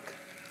 But look,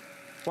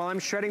 while I'm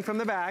shredding from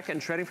the back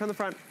and shredding from the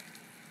front.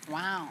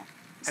 Wow.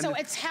 So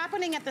it's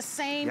happening at the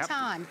same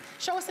time.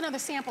 Show us another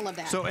sample of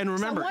that. So, and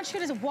remember. So I want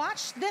you to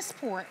watch this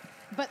port,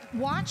 but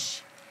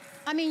watch,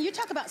 I mean, you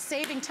talk about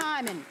saving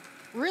time and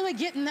really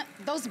getting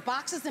those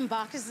boxes and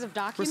boxes of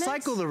documents.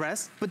 Recycle the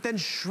rest, but then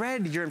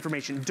shred your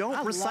information.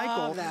 Don't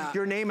recycle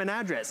your name and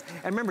address.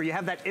 And remember, you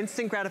have that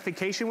instant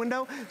gratification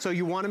window, so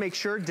you want to make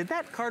sure, did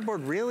that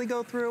cardboard really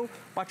go through?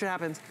 Watch what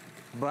happens.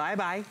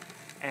 Bye-bye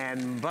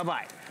and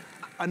bye-bye.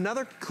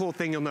 Another cool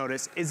thing you'll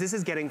notice is this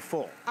is getting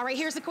full. All right,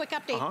 here's a quick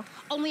update.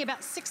 Only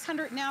about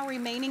 600 now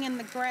remaining in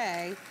the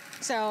gray.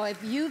 So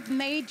if you've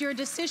made your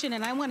decision,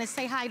 and I want to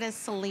say hi to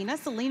Selena.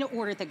 Selena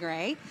ordered the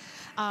gray.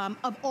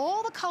 Of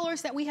all the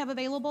colors that we have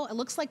available, it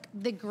looks like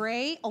the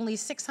gray, only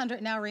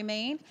 600 now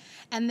remain.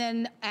 And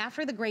then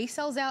after the gray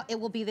sells out, it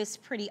will be this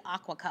pretty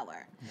aqua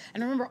color.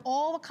 And remember,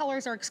 all the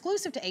colors are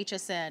exclusive to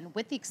HSN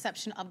with the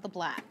exception of the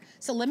black.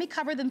 So let me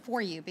cover them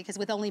for you, because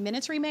with only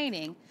minutes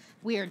remaining,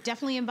 we are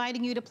definitely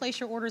inviting you to place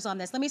your orders on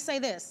this. Let me say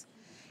this.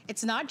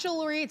 It's not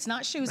jewelry, it's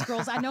not shoes,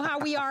 girls. I know how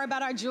we are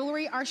about our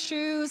jewelry, our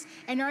shoes,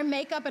 and our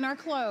makeup and our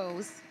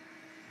clothes,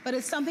 but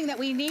it's something that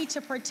we need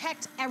to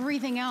protect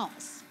everything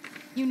else.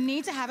 You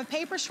need to have a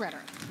paper shredder.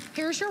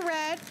 Here's your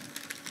red.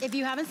 If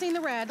you haven't seen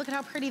the red, look at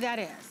how pretty that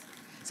is.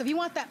 So if you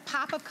want that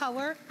pop of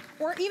color,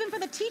 or even for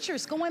the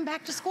teachers going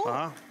back to school,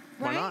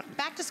 why not?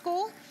 Back to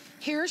school,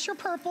 here's your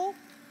purple.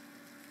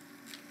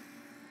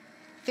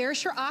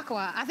 There's your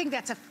aqua. I think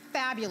that's a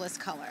fabulous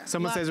color.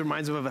 Someone says it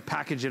reminds them of a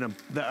package in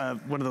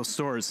one of those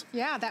stores.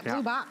 Yeah, that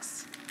blue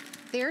box.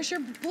 There's your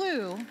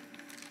blue.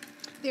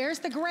 There's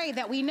the gray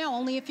that we know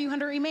only a few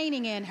hundred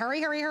remaining in.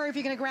 Hurry, hurry, hurry if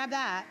you're gonna grab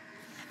that.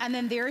 And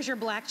then there's your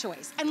black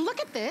choice. And look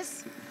at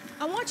this.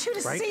 I want you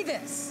to see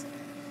this.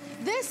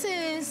 This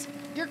is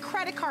your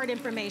credit card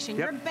information,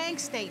 your bank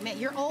statement,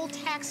 your old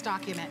tax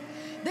document.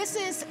 This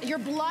is your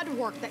blood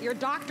work that your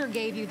doctor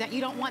gave you that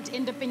you don't want to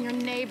end up in your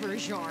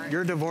neighbor's yard.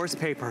 Your divorce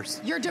papers.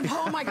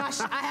 Oh my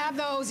gosh, I have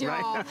those,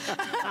 y'all.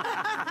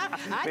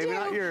 I Maybe do.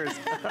 not yours.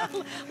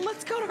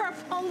 Let's go to our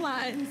phone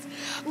lines.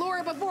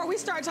 Laura, before we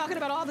start talking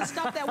about all the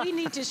stuff that we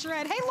need to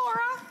shred. Hey,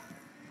 Laura.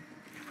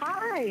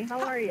 Hi,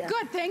 how are you?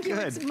 Good, thank you.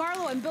 Good. It's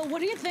Marlo and Bill.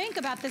 What do you think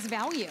about this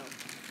value?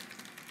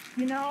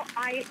 You know,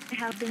 I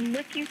have been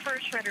looking for a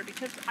shredder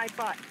because I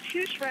bought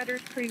 2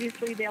 shredders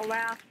previously. They'll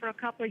last for a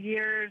couple of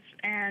years,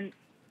 and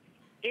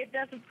it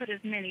doesn't put as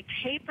many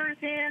papers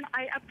in.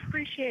 I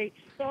appreciate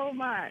so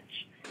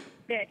much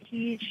that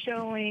he's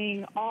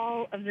showing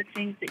all of the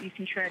things that you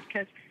can shred,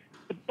 because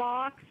the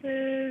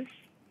boxes,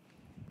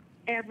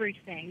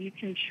 everything, you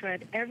can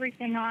shred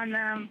everything on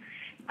them.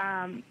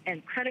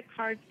 And credit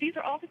cards. These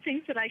are all the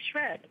things that I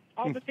shred,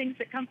 all the things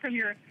that come from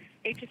your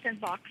HSN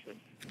boxes.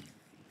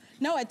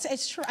 No,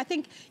 it's true. I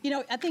think,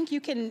 I think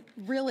you can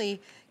really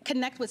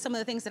connect with some of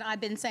the things that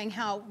I've been saying,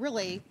 how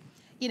really,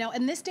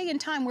 in this day and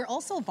time, we're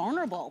also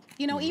vulnerable.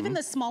 Even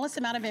the smallest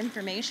amount of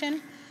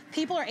information,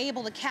 people are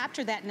able to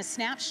capture that in a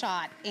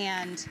snapshot,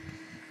 and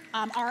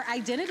our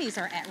identities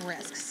are at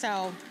risk.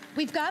 So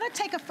we've got to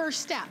take a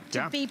first step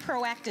to be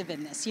proactive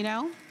in this,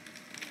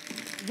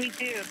 We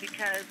do,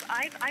 because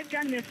I've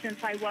done this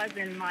since I was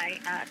in my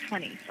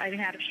 20s. I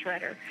had a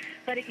shredder.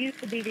 But it used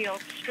to be the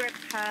old strip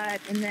cut,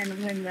 and then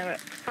when the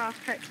cross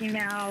cut came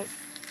out,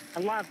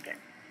 I loved it.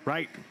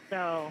 Right.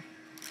 So.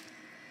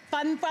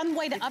 Fun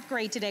way to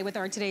upgrade today with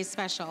our today's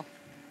special.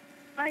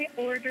 I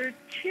ordered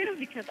 2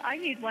 because I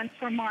need one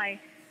for my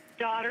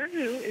daughter,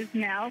 who is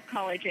now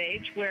college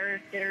age,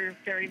 where they're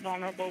very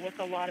vulnerable with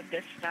a lot of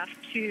this stuff,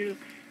 to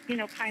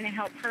kind of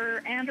help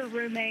her and her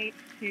roommates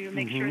to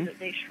make sure that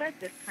they shred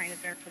this kind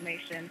of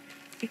information.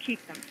 to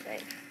keep them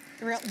safe.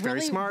 Very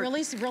smart.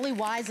 Really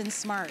wise and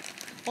smart.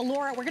 Well,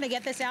 Laura, we're going to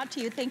get this out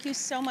to you. Thank you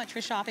so much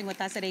for shopping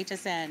with us at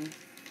HSN.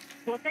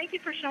 Well, thank you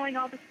for showing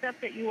all the stuff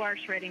that you are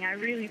shredding. I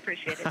really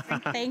appreciate it.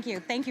 Thank you. Thank you.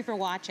 Thank you for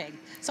watching.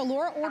 So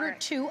Laura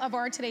ordered 2 of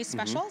our today's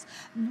specials.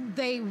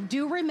 They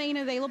do remain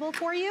available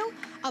for you.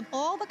 Of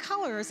all the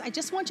colors, I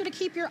just want you to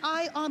keep your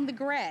eye on the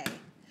gray.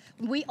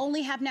 We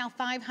only have now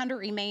 500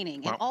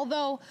 remaining. And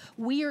although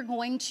we are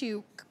going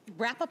to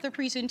wrap up the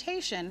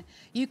presentation,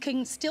 you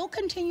can still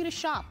continue to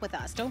shop with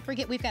us. Don't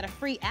forget, we've got a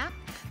free app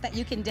that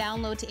you can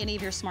download to any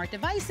of your smart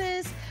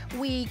devices.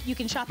 You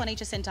can shop on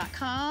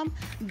hsn.com,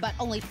 but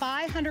only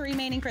 500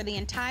 remaining for the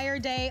entire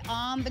day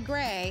on the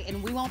gray,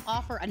 and we won't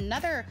offer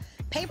another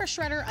paper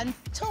shredder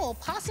until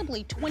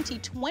possibly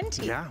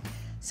 2020. Yeah.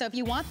 So if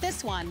you want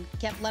this one,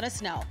 let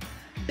us know.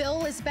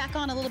 Bill is back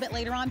on a little bit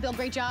later on. Bill,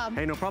 great job.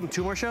 Hey, no problem.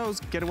 2 more shows.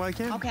 Get it while you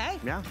can. Okay.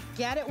 Yeah.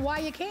 Get it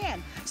while you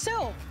can.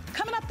 So,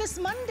 coming up this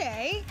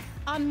Monday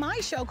on my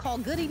show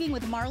called Good Evening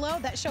with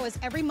Marlo. That show is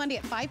every Monday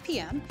at 5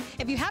 p.m.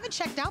 If you haven't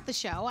checked out the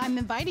show, I'm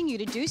inviting you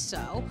to do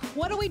so.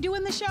 What do we do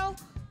in the show?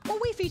 Well,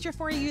 we feature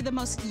for you the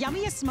most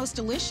yummiest, most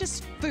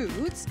delicious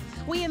foods.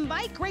 We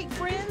invite great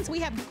friends. We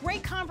have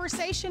great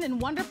conversation and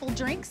wonderful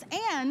drinks.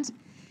 And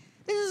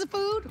this is a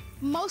food,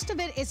 most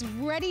of it is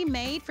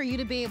ready-made for you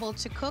to be able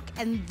to cook.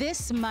 And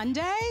this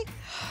Monday,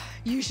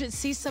 you should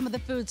see some of the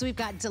foods. We've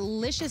got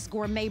delicious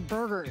gourmet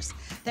burgers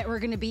that we're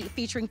gonna be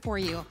featuring for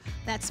you.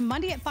 That's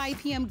Monday at 5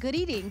 p.m. Good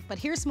eating, but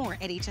here's more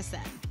at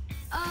HSN.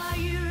 Are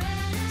you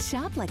ready?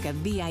 Shop like a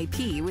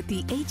VIP with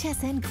the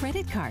HSN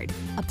credit card.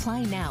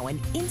 Apply now and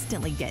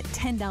instantly get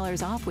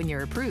 $10 off when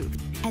you're approved.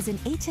 As an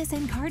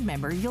HSN card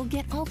member, you'll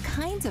get all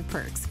kinds of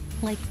perks,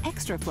 like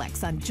extra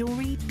flex on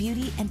jewelry,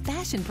 beauty, and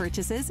fashion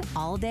purchases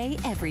all day,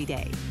 every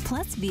day.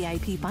 Plus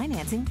VIP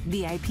financing,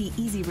 VIP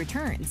easy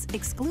returns,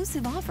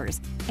 exclusive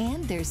offers,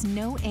 and there's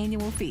no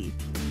annual fee.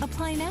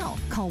 Apply now.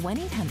 Call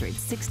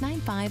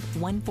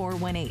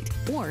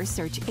 1-800-695-1418 or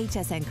search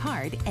HSN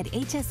card at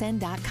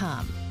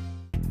hsn.com.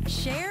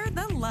 Share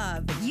the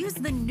love. Use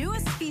the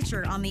newest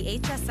feature on the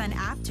HSN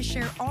app to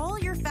share all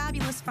your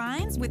fabulous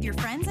finds with your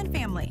friends and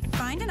family.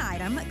 Find an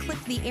item, click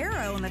the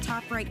arrow in the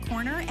top right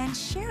corner, and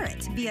share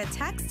it via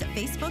text,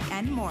 Facebook,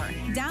 and more.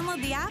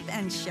 Download the app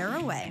and share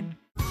away.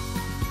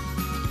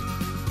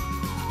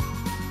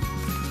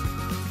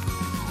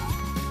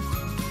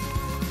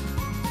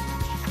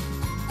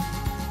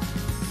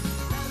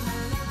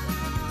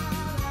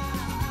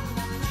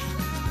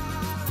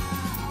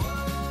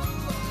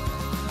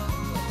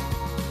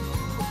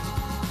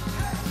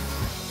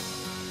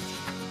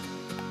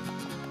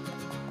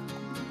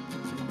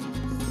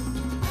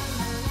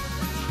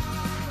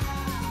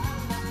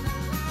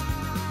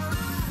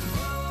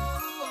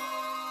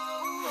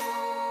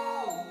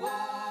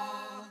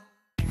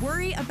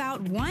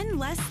 About one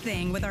less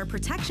thing with our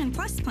Protection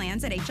Plus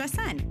plans at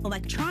HSN.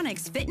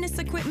 Electronics, fitness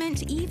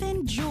equipment,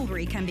 even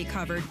jewelry can be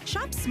covered.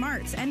 Shop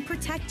smart and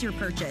protect your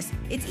purchase.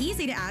 It's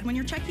easy to add when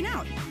you're checking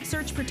out.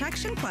 Search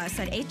Protection Plus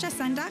at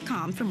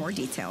hsn.com for more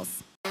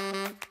details.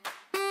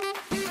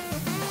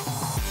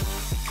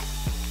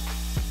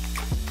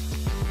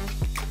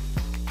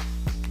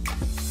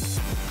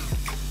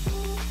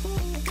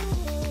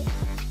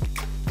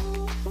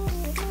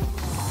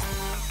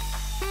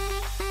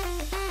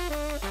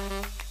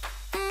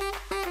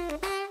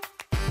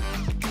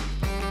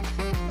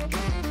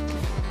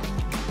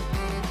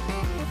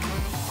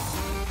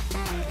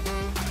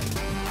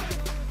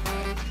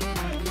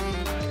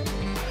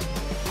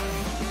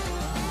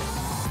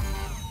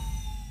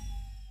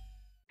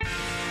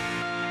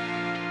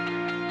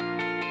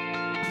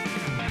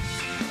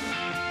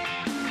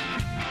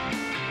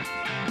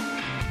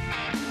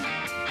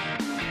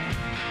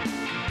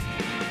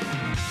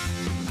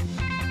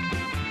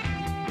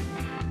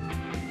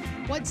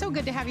 It's so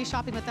good to have you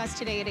shopping with us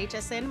today at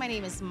HSN. My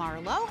name is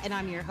Marlo, and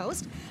I'm your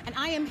host. And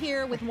I am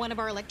here with one of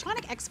our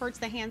electronic experts,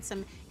 the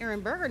handsome Aaron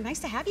Berger. Nice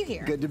to have you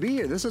here. Good to be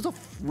here. This is a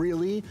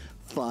really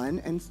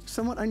fun and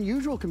somewhat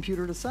unusual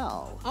computer to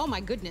sell. Oh my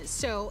goodness.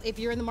 So if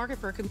you're in the market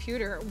for a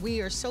computer,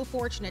 we are so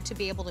fortunate to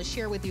be able to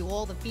share with you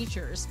all the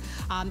features.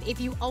 If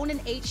you own an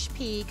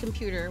HP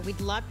computer, we'd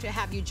love to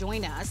have you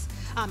join us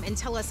and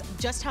tell us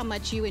just how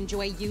much you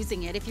enjoy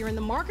using it. If you're in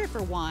the market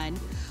for one,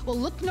 well,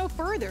 look no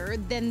further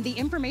than the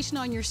information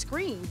on your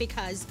screen,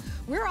 because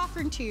we're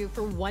offering to you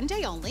for one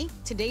day only.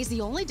 Today's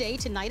the only day.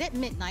 Tonight at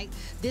midnight,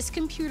 this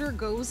computer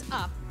goes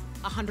up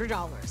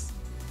 $100.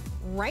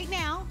 Right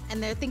now,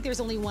 and I think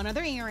there's only one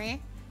other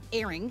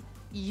airing,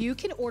 you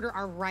can order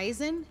our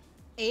Ryzen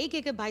 8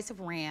 gigabytes of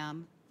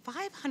RAM,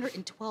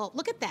 512,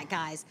 look at that,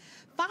 guys,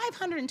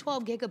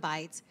 512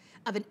 gigabytes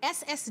of an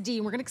SSD,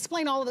 and we're gonna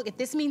explain all of it. If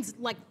this means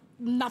like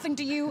nothing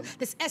to you,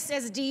 this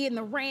SSD and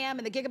the RAM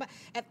and the gigabyte,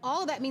 if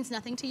all of that means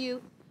nothing to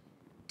you,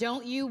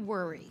 don't you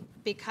worry,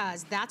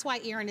 because that's why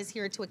Aaron is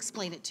here to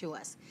explain it to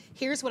us.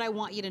 Here's what I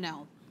want you to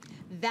know.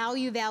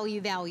 Value, value,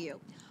 value.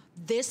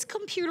 This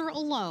computer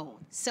alone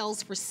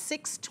sells for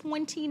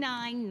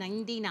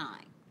 $629.99,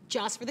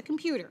 just for the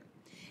computer.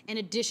 In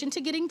addition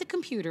to getting the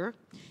computer,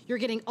 you're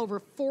getting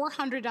over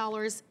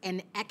 $400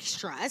 in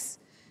extras.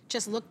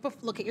 Just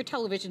look at your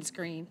television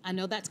screen. I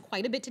know that's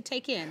quite a bit to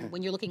take in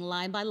when you're looking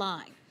line by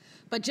line,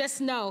 but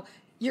just know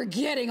you're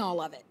getting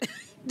all of it.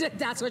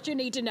 That's what you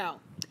need to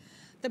know.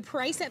 The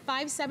price at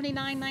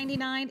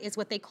 $579.99 is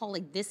what they call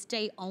a this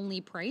day only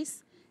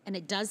price, and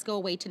it does go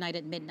away tonight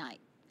at midnight.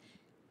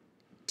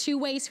 2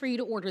 ways for you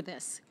to order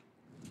this.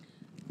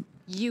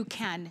 You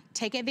can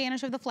take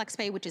advantage of the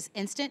FlexPay, which is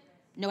instant,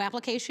 no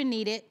application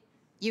needed.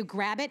 You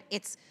grab it,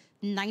 it's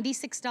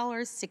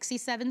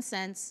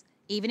 $96.67.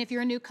 Even if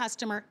you're a new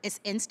customer, it's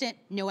instant,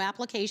 no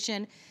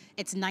application.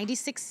 It's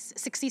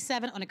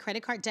 $96.67 on a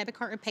credit card, debit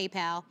card, or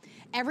PayPal.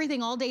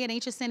 Everything all day at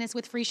HSN is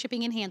with free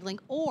shipping and handling.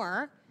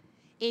 Or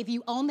if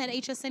you own that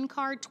HSN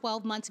card,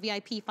 12 months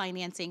VIP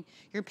financing,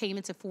 your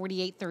payments of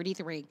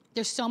 $48.33.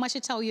 There's so much to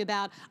tell you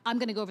about. I'm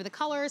gonna go over the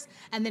colors,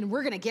 and then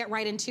we're gonna get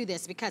right into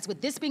this, because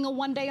with this being a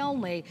one day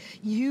only,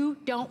 you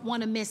don't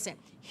wanna miss it.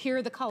 Here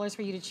are the colors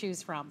for you to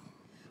choose from.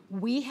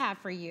 We have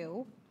for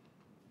you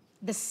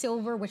the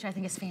silver, which I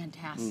think is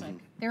fantastic.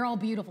 They're all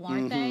beautiful,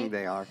 aren't they?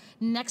 They are.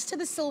 Next to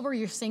the silver,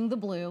 you're seeing the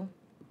blue.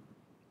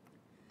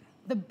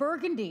 The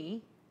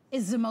burgundy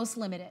is the most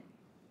limited.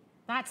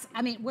 That's,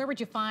 I mean, where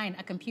would you find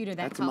a computer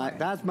that color?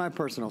 That's my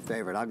personal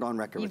favorite. I'll go on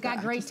record with that. You've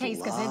got great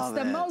taste, because it's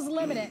the most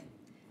limited.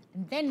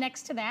 And then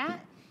next to that,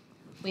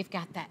 we've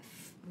got that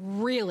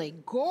really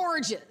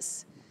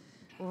gorgeous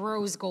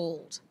rose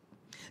gold.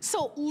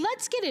 So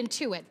let's get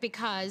into it,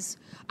 because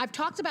I've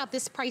talked about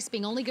this price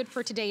being only good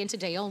for today and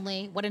today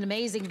only. What an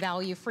amazing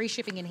value, free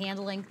shipping and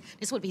handling.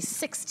 This would be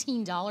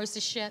 $16 to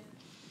ship.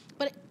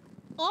 But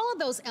all of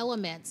those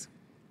elements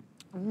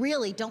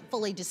really don't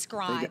fully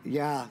describe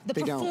the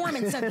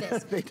performance of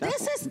this.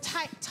 This is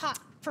top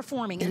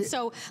performing. And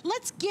so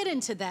let's get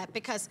into that,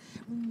 because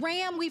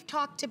RAM, we've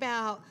talked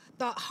about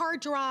the hard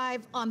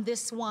drive on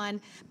this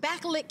one,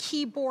 backlit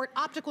keyboard,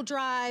 optical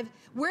drive.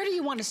 Where do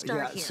you want to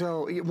start here?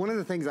 So one of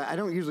the things, I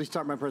don't usually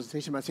start my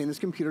presentation by saying this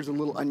computer is a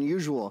little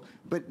unusual,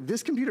 but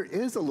this computer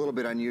is a little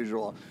bit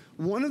unusual.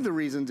 One of the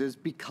reasons is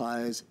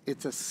because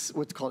it's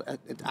what's called,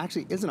 it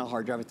actually isn't a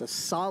hard drive, it's a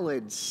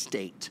solid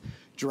state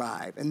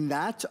drive, and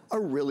that's a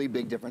really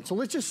big difference. So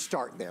let's just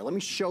start there. Let me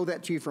show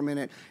that to you for a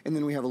minute, and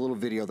then we have a little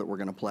video that we're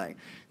gonna play.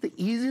 The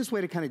easiest way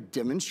to kind of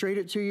demonstrate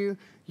it to you,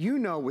 you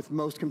know with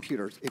most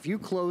computers, if you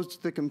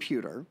closed the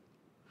computer,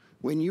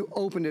 when you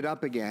opened it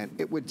up again,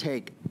 it would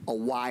take a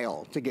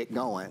while to get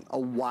going, a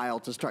while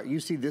to start. You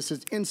see, this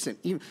is instant,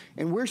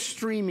 and we're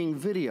streaming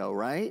video,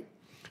 right?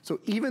 So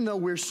even though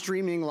we're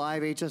streaming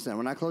live HSN,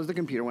 when I close the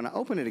computer, when I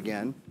open it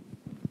again,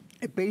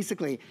 it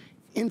basically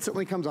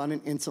instantly comes on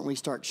and instantly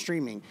starts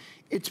streaming.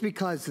 It's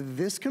because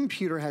this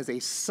computer has a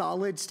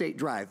solid state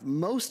drive.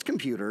 Most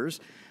computers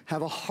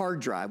have a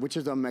hard drive, which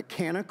is a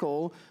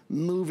mechanical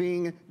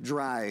moving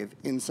drive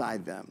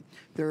inside them.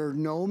 There are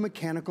no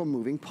mechanical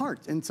moving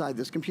parts inside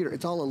this computer.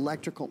 It's all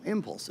electrical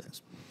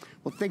impulses.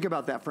 Well, think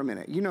about that for a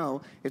minute. You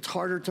know, it's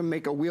harder to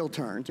make a wheel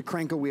turn, to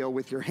crank a wheel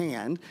with your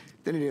hand,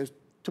 than it is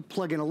to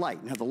plug in a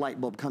light and have the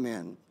light bulb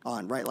come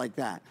on, right, like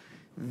that.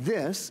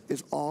 This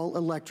is all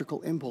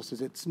electrical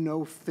impulses. It's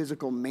no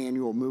physical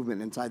manual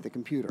movement inside the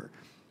computer.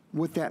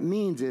 What that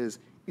means is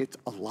it's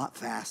a lot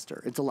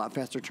faster. It's a lot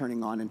faster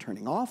turning on and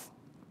turning off.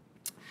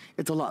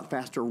 It's a lot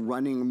faster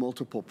running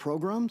multiple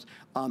programs.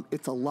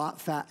 It's a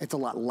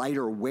lot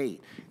lighter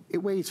weight. It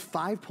weighs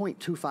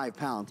 5.25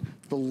 pounds.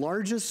 The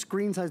largest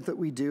screen size that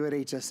we do at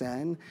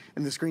HSN,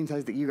 and the screen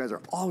size that you guys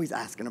are always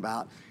asking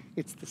about,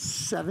 it's the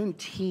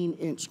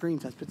 17-inch screen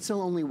size, but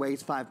still only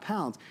weighs 5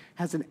 pounds,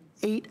 has an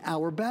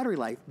 8-hour battery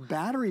life.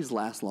 Batteries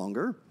last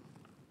longer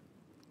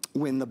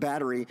when the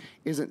battery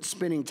isn't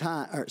spending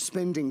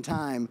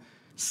time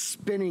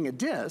spinning a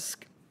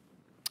disk,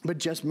 but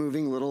just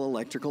moving little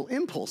electrical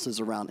impulses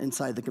around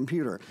inside the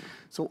computer.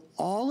 So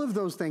all of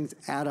those things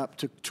add up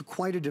to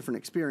quite a different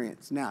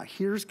experience. Now,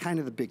 here's kind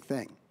of the big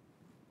thing.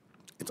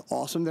 It's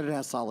awesome that it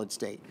has solid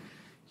state.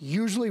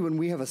 Usually when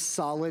we have a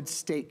solid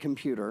state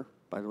computer,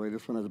 by the way,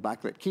 this one has a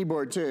backlit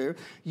keyboard too,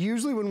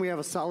 usually when we have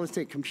a solid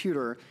state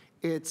computer,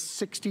 it's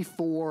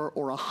 64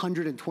 or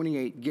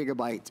 128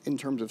 gigabytes in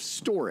terms of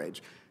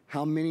storage.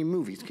 How many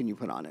movies can you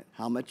put on it?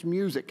 How much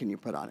music can you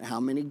put on it? How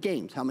many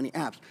games? How many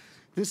apps?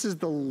 This is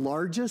the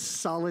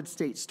largest solid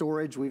state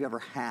storage we've ever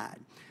had.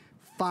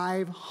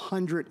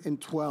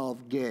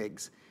 512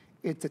 gigs.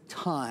 It's a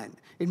ton.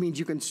 It means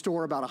you can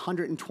store about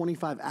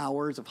 125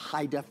 hours of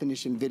high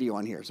definition video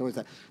on here. So it's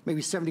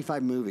maybe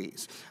 75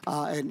 movies.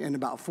 And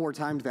about 4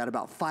 times that,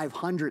 about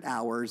 500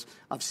 hours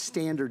of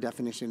standard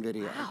definition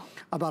video. Wow.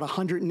 About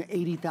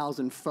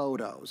 180,000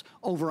 photos,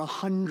 over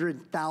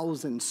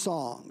 100,000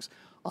 songs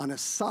on a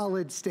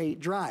solid state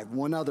drive.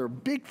 One other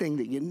big thing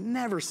that you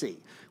never see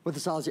with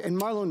the solid state, and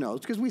Marlo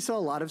knows, because we sell a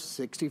lot of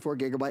 64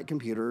 gigabyte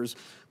computers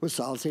with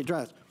solid state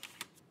drives.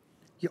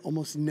 You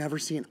almost never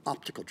see an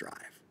optical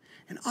drive.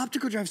 An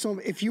optical drive, so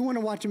if you want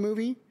to watch a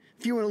movie,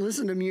 if you want to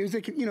listen to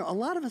music, you know, a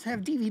lot of us have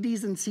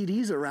DVDs and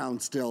CDs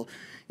around still.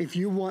 If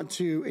you want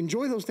to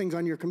enjoy those things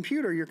on your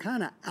computer, you're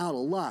kind of out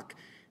of luck.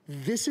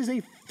 This is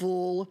a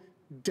full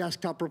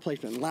desktop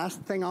replacement.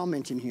 Last thing I'll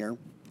mention here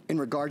in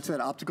regards to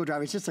that optical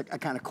drive, it's just a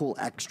kind of cool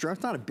extra.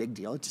 It's not a big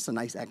deal, it's just a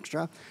nice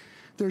extra.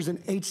 There's an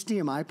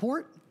HDMI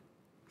port.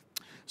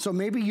 So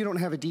maybe you don't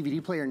have a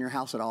DVD player in your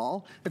house at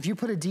all. If you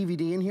put a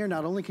DVD in here,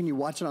 not only can you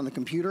watch it on the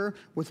computer,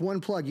 with one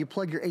plug, you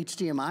plug your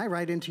HDMI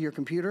right into your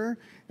computer,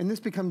 and this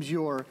becomes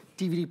your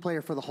DVD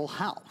player for the whole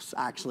house,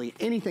 actually.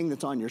 Anything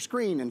that's on your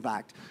screen, in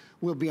fact,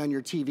 will be on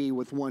your TV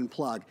with one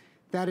plug.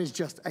 That is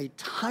just a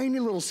tiny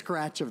little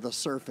scratch of the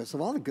surface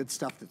of all the good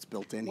stuff that's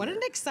built in What here.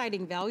 an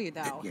exciting value,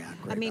 though. Yeah,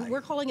 I mean, value.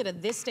 we're calling it a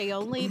this day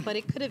only, but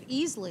it could have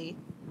easily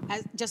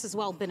just as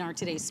well been our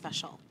today's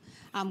special.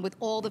 With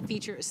all the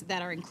features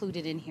that are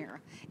included in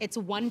here. It's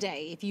one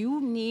day. If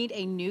you need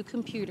a new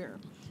computer,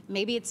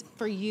 maybe it's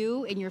for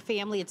you and your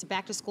family, it's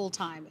back to school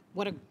time.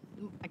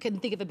 I couldn't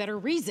think of a better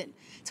reason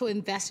to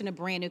invest in a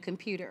brand new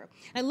computer.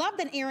 And I love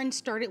that Aaron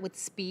started with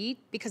speed,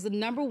 because the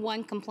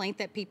 #1 complaint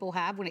that people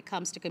have when it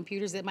comes to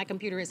computers is that my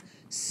computer is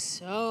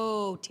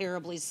so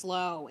terribly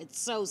slow. It's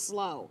so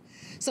slow.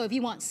 So if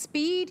you want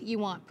speed, you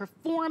want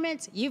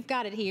performance, you've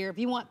got it here. If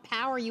you want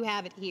power, you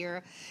have it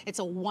here. It's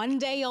a one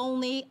day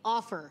only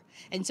offer.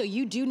 And so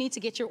you do need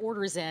to get your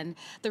orders in.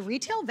 The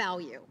retail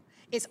value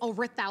is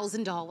over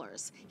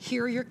 $1,000.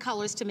 Here are your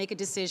colors to make a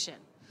decision.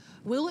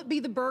 Will it be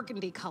the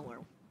burgundy color,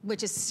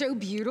 which is so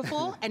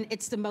beautiful and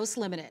it's the most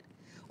limited?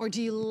 Or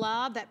do you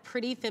love that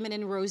pretty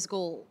feminine rose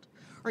gold?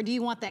 Or do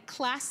you want that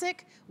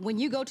classic, when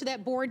you go to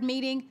that board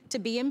meeting, to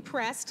be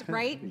impressed,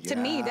 right? Yeah. To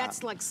me,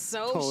 that's like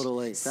so,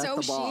 totally. That's so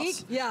the boss.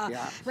 chic.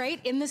 Yeah,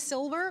 right? In the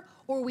silver,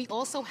 or we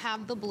also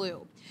have the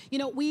blue. You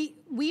know,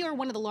 we are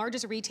one of the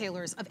largest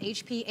retailers of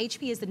HP.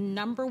 HP is the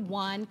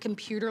 #1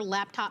 computer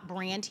laptop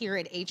brand here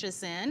at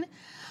HSN.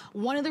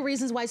 One of the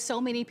reasons why so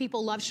many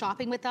people love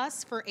shopping with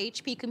us for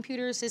HP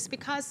computers is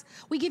because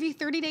we give you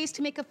 30 days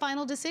to make a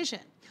final decision.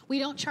 We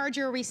don't charge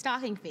you a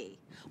restocking fee.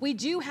 We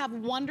do have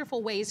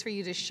wonderful ways for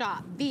you to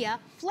shop via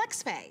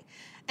FlexPay.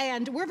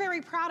 And we're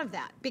very proud of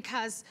that,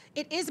 because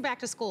it is back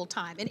to school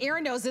time. And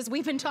Aaron knows this,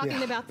 we've been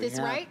talking about this,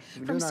 right?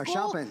 From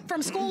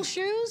School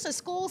shoes to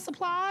school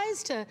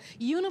supplies to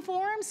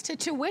uniforms to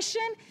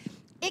tuition,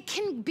 it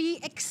can be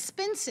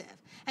expensive.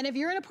 And if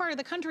you're in a part of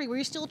the country where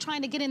you're still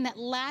trying to get in that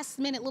last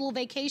minute little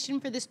vacation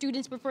for the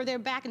students before they're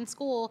back in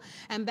school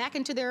and back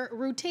into their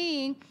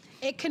routine,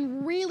 it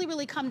can really,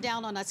 really come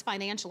down on us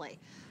financially.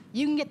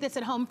 You can get this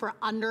at home for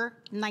under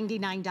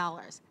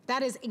 $99.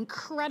 That is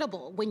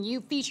incredible when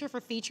you feature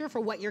for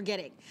what you're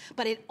getting,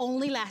 but it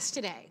only lasts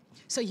today.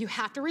 So you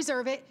have to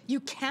reserve it. You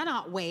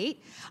cannot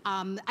wait.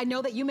 I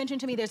know that you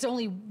mentioned to me there's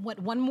only, what,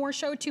 one more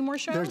show, two more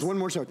shows? There's one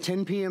more show,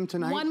 10 p.m.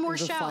 tonight. One more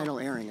is show. The final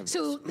airing of this.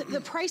 So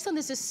the price on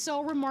this is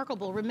so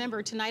remarkable.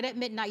 Remember, tonight at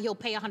midnight, you'll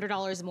pay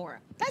 $100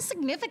 more. That's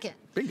significant.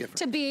 Big difference.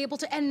 To be able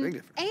to, Big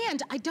difference.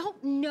 and I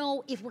don't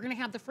know if we're gonna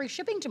have the free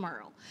shipping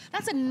tomorrow.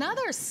 That's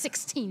another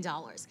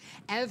 $16.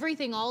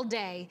 Everything all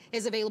day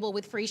is available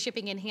with free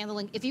shipping and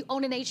handling. If you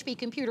own an HP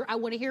computer, I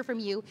wanna hear from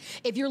you.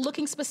 If you're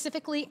looking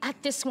specifically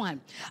at this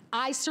one,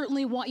 I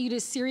certainly want you to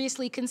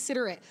seriously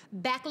consider it.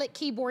 Backlit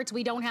keyboards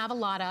we don't have a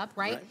lot of,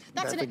 right?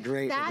 That's a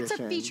great That's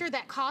addition. a feature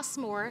that costs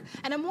more.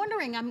 And I'm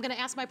wondering, I'm gonna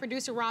ask my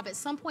producer Rob at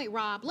some point,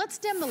 Rob, let's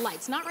dim the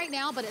lights. Not right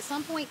now, but at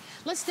some point,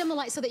 let's dim the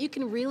lights so that you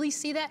can really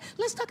see that.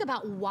 Let's talk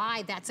about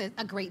why that's a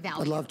great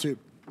value. I'd love to.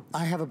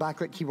 I have a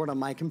backlit keyboard on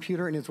my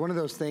computer, and it's one of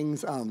those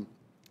things,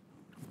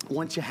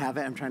 once you have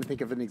it, I'm trying to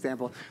think of an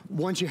example.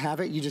 Once you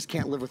have it, you just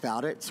can't live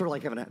without it. Sort of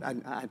like having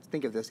I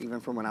think of this even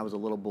from when I was a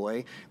little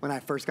boy, when I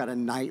first got a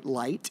night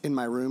light in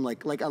my room,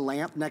 like a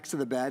lamp next to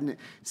the bed, and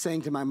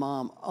saying to my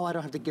mom, oh, I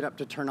don't have to get up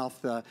to turn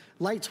off the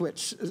light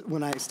switch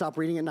when I stop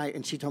reading at night.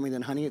 And she told me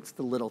then, honey, it's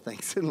the little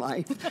things in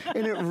life.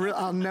 And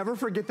I'll never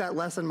forget that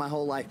lesson my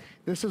whole life.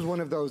 This is one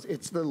of those,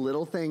 it's the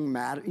little thing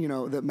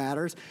that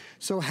matters.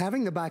 So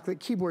having the backlit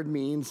keyboard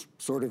means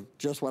sort of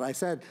just what I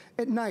said.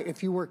 At night,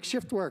 if you work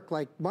shift work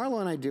like Marlo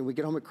and I do, we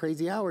get home at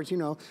crazy hours, you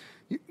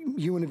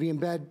want to be in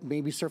bed,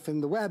 maybe surfing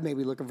the web,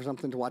 maybe looking for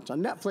something to watch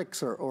on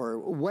Netflix or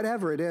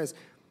whatever it is.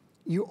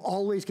 You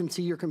always can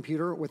see your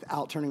computer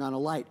without turning on a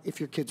light.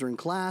 If your kids are in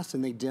class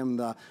and they dim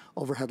the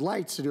overhead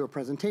lights to do a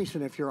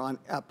presentation, if you're on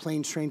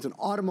planes, trains, and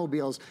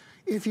automobiles,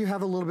 if you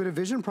have a little bit of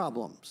vision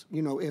problems,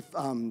 if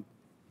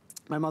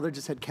my mother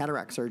just had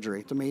cataract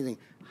surgery. It's amazing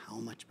how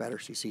much better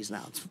she sees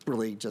now. It's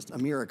really just a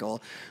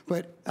miracle.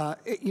 But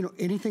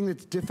anything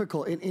that's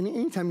difficult,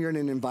 anytime you're in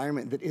an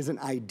environment that isn't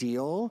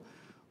ideal,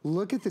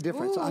 look at the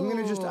difference. So I'm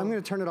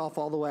gonna turn it off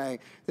all the way.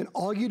 Then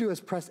all you do is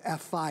press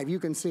F5. You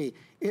can see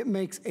it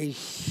makes a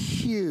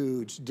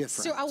huge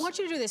difference. So I want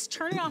you to do this.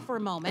 Turn it off for a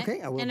moment.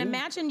 Okay, I will. And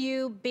imagine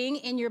you being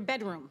in your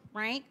bedroom,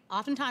 right?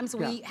 Oftentimes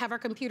we have our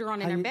computer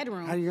on in our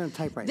bedroom. How are you gonna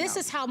type right now? This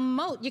is how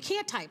you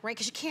can't type, right?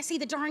 Because you can't see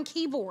the darn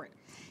keyboard.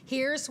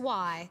 Here's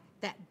why.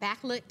 That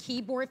backlit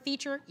keyboard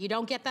feature, you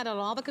don't get that on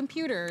all the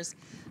computers.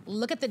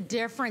 Look at the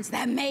difference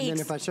that makes. And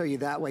then if I show you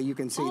that way, you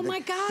can see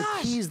my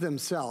gosh. the keys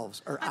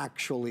themselves are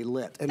actually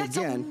lit. And that's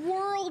again, a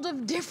world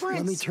of difference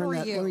let me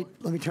turn for you.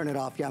 Let me turn it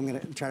off. Yeah, I'm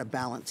gonna try to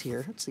balance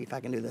here. Let's see if I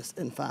can do this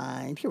and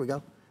find. Here we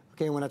go.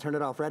 Okay, when I turn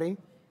it off, ready?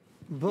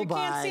 bye-bye. You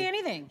can't see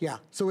anything. Yeah,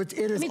 so it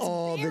is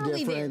all the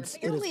difference.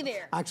 Barely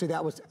there. Actually,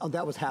 that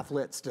was half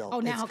lit still. Oh,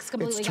 now it's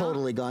completely It's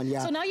totally gone,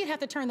 yeah. So now you'd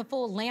have to turn the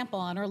full lamp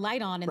on or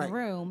light on in the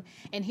room,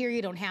 and here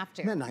you don't have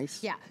to. Isn't that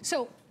nice? Yeah,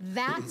 so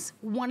that's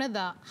one of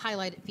the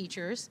highlighted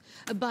features,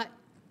 but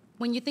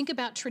when you think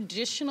about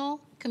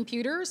traditional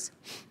computers,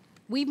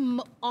 we've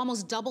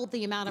almost doubled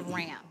the amount of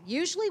RAM.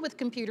 Usually with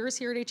computers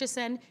here at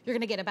HSN, you're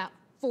gonna get about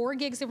 4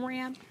 gigs of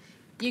RAM.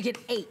 You get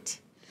 8.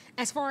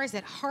 As far as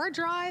that hard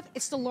drive,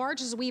 it's the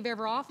largest we've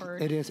ever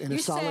offered. It is, in a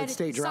solid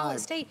state drive. Solid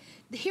state.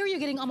 Here you're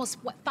getting almost,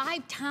 what,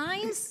 5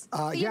 times?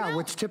 Yeah,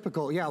 which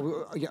typical, yeah,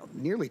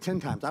 nearly 10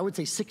 times. I would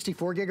say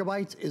 64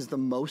 gigabytes is the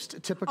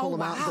most typical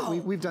amount,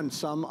 but we've done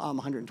some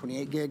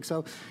 128 gigs.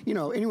 So, you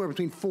know, anywhere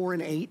between 4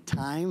 and 8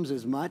 times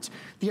as much.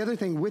 The other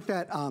thing with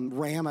that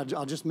RAM,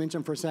 I'll just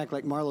mention for a sec,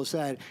 like Marlo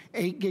said,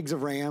 8 gigs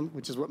of RAM,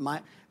 which is what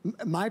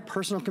my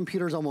personal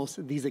computer is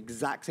almost these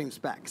exact same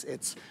specs.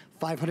 It's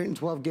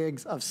 512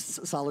 gigs of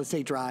solid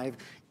state drive.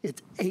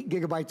 It's 8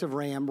 gigabytes of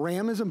RAM.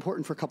 RAM is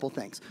important for a couple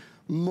things.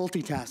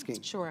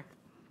 Multitasking. Sure.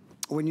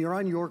 When you're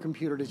on your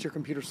computer, does your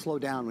computer slow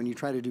down when you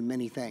try to do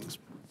many things?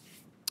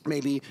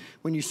 Maybe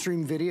when you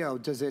stream video,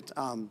 does it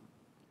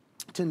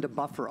tend to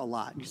buffer a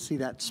lot? You see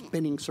that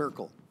spinning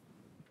circle.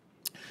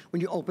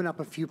 When you open up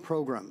a few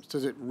programs,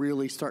 does it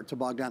really start to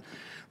bog down?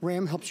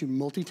 RAM helps you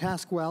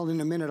multitask well. In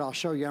a minute, I'll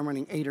show you. I'm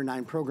running 8 or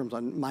 9 programs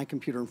on my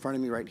computer in front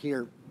of me right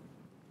here.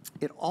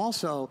 It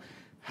also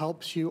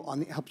helps you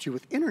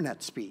with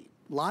internet speed.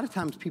 A lot of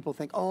times people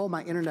think, oh,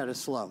 my internet is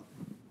slow.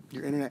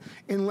 Your internet,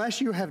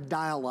 unless you have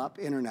dial-up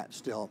internet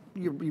still,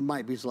 you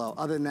might be slow.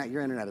 Other than that,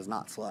 your internet is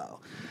not slow.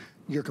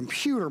 Your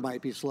computer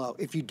might be slow.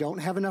 If you don't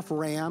have enough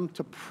RAM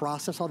to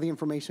process all the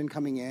information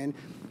coming in,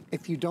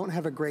 if you don't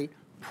have a great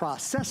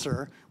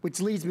processor, which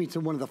leads me to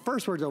one of the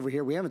first words over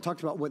here. We haven't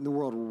talked about what in the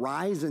world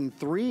Ryzen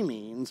 3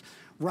 means.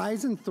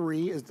 Ryzen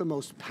 3 is the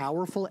most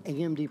powerful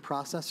AMD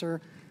processor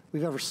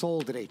we've ever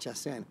sold at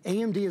HSN.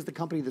 AMD is the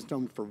company that's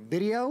known for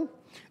video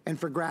and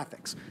for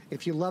graphics.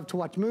 If you love to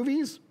watch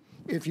movies,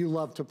 if you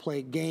love to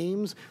play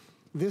games,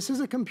 this is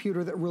a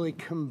computer that really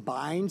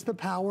combines the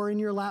power in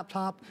your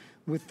laptop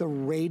with the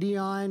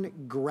Radeon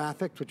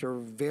graphics, which are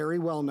very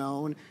well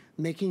known,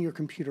 making your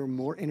computer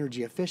more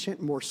energy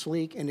efficient, more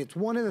sleek, and it's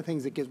one of the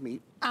things that gives me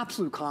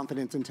absolute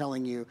confidence in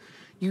telling you,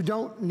 you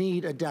don't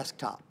need a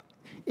desktop.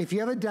 If you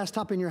have a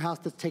desktop in your house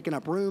that's taking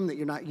up room, that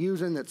you're not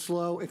using, that's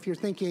slow, if you're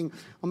thinking,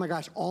 oh my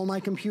gosh, all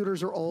my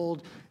computers are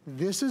old,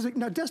 now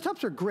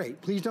desktops are great,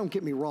 please don't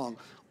get me wrong.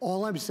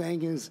 All I'm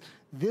saying is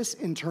this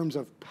in terms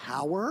of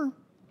power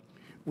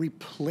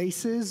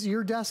replaces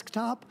your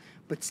desktop,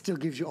 but still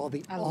gives you all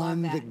the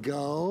on the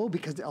go,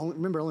 because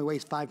remember it only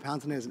weighs 5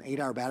 pounds and has an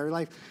 8-hour battery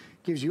life,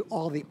 gives you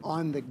all the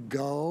on the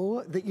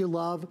go that you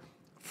love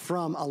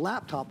from a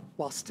laptop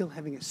while still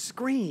having a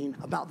screen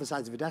about the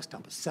size of a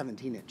desktop, a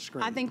 17-inch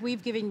screen. I think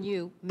we've given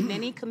you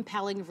many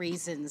compelling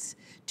reasons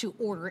to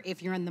order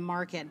if you're in the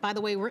market. By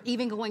the way, we're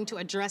even going to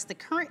address the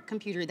current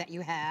computer that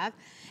you have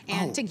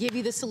and to give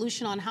you the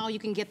solution on how you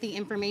can get the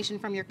information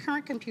from your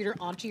current computer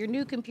onto your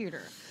new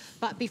computer.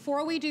 But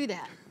before we do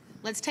that,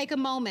 let's take a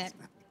moment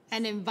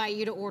and invite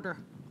you to order,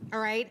 all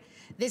right?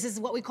 This is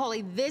what we call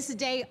a this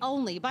day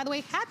only. By the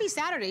way, happy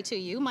Saturday to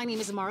you. My name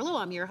is Marlo,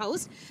 I'm your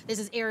host. This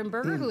is Aaron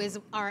Berger, who is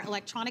our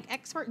electronic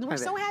expert, and we're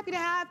so happy to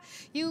have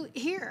you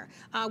here.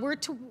 We're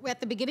at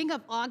the beginning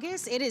of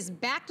August. It is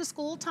back to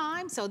school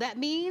time, so that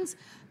means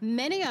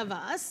many of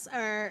us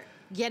are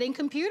getting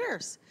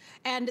computers.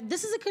 And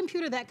this is a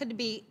computer that could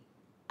be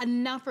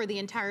enough for the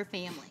entire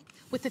family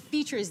with the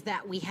features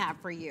that we have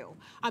for you.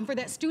 For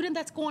that student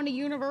that's going to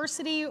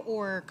university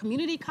or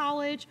community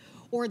college,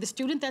 or the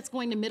student that's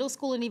going to middle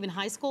school and even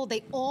high school,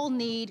 they all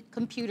need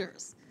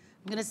computers.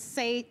 I'm gonna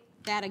say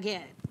that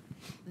again.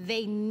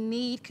 They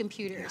need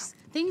computers.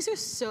 Yeah. Things are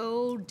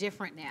so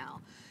different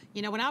now.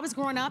 You know, when I was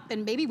growing up,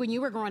 and maybe when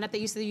you were growing up, they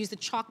used to use the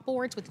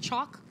chalkboards with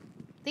chalk.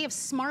 They have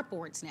smart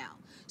boards now.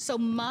 So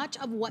much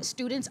of what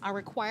students are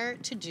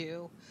required to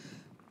do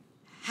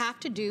have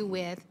to do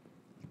with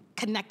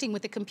connecting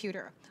with the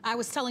computer. I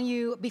was telling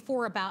you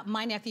before about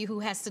my nephew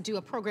who has to do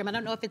a program, I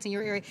don't know if it's in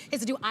your area, he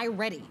has to do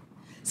iReady.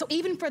 So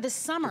even for the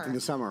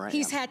summer,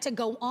 he's had to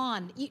go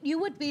on. You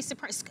would be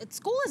surprised.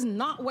 School is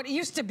not what it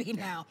used to be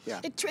now.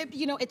 Yeah.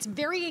 You know, it's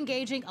very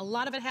engaging. A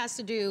lot of it has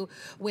to do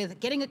with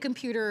getting a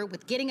computer,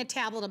 with getting a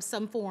tablet of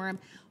some form.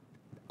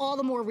 All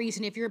the more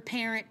reason if you're a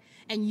parent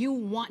and you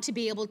want to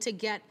be able to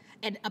get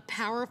a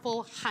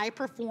powerful,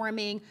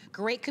 high-performing,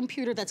 great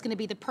computer that's gonna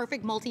be the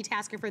perfect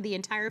multitasker for the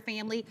entire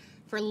family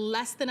for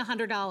less than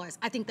 $100.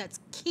 I think that's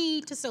key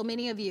to so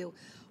many of you.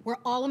 We're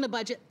all on the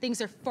budget.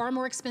 Things are far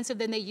more expensive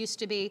than they used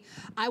to be.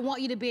 I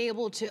want you to be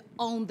able to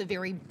own the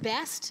very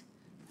best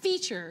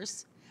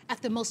features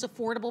at the most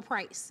affordable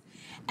price.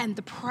 And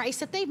the price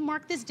that they've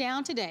marked this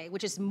down today,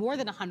 which is more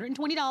than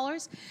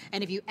 $120,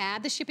 and if you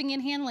add the shipping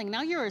and handling,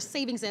 now you're a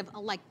savings of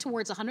like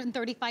towards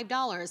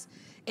 $135.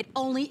 It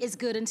only is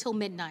good until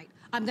midnight.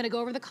 I'm gonna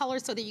go over the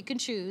colors so that you can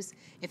choose.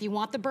 If you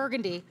want the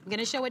burgundy, I'm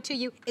gonna show it to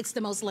you. It's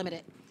the most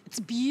limited. It's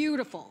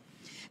beautiful.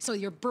 So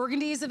your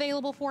burgundy is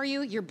available for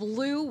you, your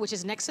blue, which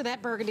is next to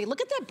that burgundy.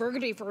 Look at that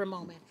burgundy for a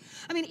moment.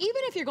 I mean,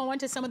 even if you're going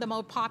to some of the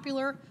more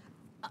popular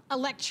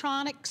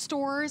electronic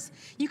stores,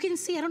 you can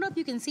see, I don't know if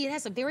you can see, it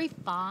has a very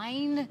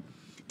fine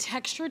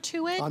texture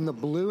to it. On the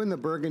blue and the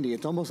burgundy,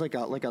 it's almost like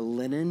a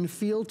linen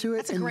feel to it.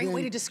 That's a great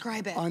way to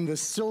describe it. On the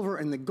silver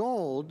and the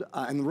gold,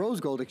 and the rose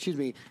gold, excuse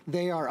me,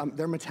 they're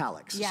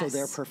metallics, so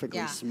they're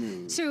perfectly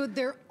smooth. So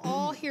they're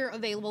all here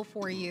available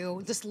for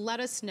you. Just let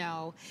us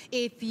know.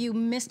 If you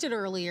missed it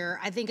earlier,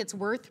 I think it's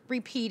worth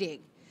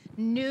repeating.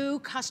 New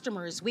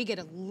customers, we get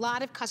a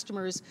lot of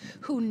customers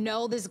who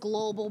know this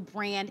global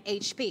brand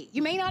HP.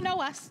 You may not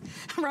know us,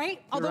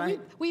 right? Although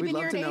we've been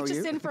here at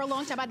HSN for a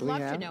long time. I'd love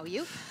to know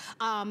you.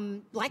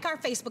 Like our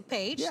Facebook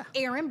page,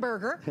 Aaron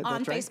Berger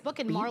on Facebook,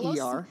 and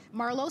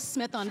Marlo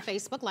Smith on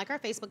Facebook, like our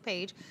Facebook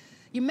page.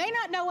 You may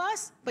not know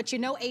us, but you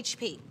know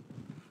HP,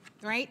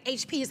 right?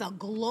 HP is a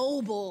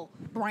global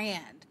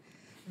brand.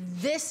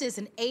 This is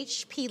an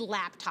HP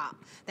laptop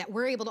that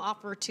we're able to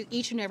offer to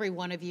each and every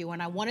one of you.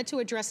 And I wanted to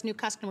address new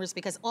customers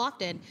because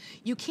often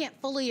you can't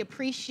fully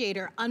appreciate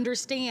or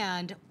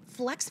understand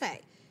FlexPay.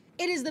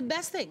 It is the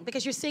best thing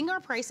because you're seeing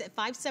our price at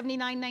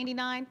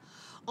 $579.99,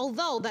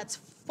 although that's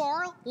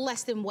far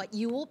less than what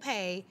you will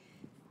pay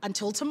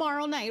until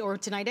tomorrow night or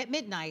tonight at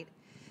midnight.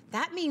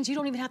 That means you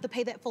don't even have to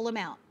pay that full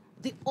amount.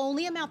 The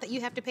only amount that you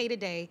have to pay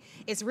today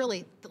is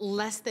really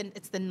less than,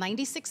 it's the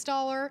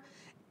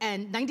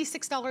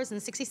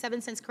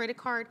 $96.67 credit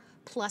card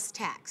plus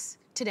tax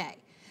today.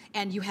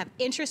 And you have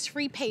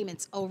interest-free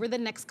payments over the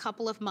next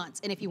couple of months.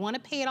 And if you want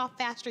to pay it off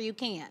faster, you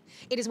can.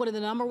 It is one of the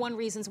 #1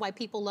 reasons why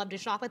people love to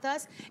shop with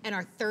us and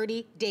our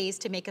 30 days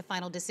to make a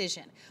final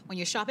decision. When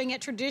you're shopping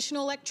at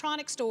traditional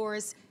electronic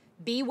stores,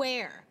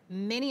 beware.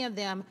 Many of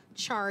them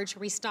charge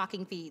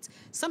restocking fees.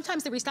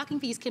 Sometimes the restocking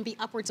fees can be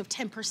upwards of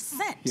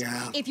 10%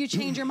 if you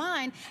change your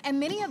mind. And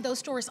many of those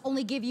stores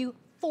only give you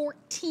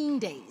 14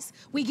 days.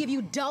 We give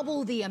you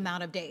double the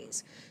amount of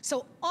days.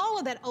 So all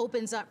of that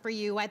opens up for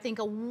you, I think,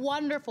 a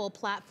wonderful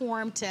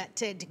platform to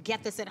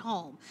get this at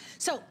home.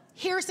 So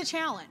here's the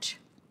challenge.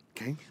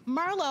 Okay.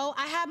 Marlo,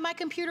 I have my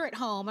computer at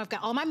home. I've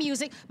got all my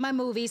music, my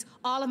movies,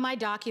 all of my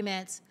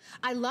documents.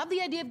 I love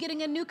the idea of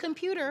getting a new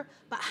computer,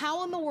 but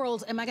how in the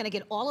world am I gonna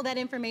get all of that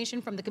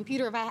information from the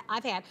computer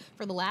I've had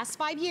for the last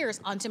 5 years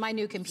onto my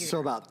new computer? So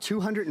about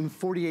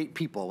 248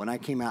 people when I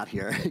came out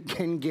here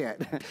can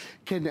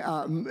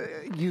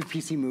use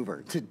PC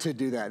Mover to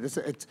do that.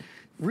 It's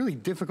really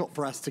difficult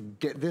for us to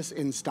get this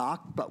in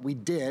stock, but we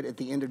did at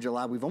the end of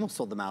July. We've almost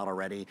sold them out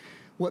already.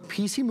 What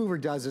PC Mover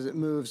does is it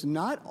moves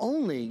not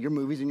only your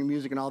movies and your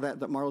music and all that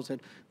Marlo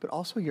said, but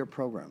also your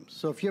programs.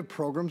 So if you have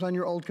programs on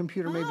your old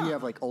computer, maybe you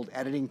have like old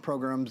editing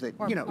programs that,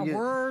 you know.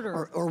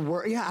 Word or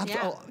Word,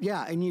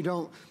 and you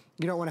don't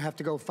want to have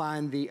to go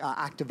find the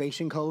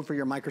activation code for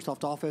your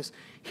Microsoft Office.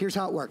 Here's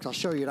how it works. I'll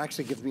show you. It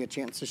actually gives me a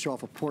chance to show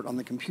off a port on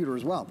the computer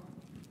as well.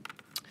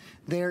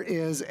 There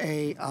is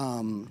a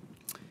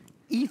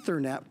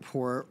Ethernet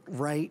port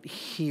right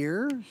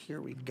here.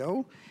 Here we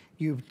go.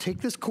 You take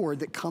this cord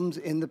that comes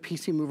in the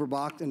PC Mover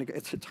box, and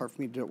it's hard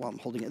for me to do it while I'm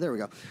holding it. There we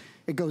go.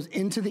 It goes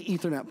into the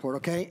Ethernet port,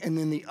 okay? And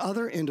then the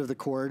other end of the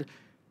cord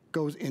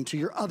goes into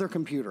your other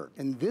computer.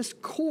 And this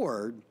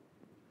cord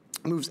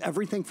moves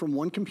everything from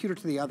one computer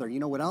to the other. You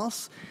know what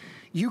else?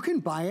 You can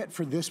buy it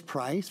for this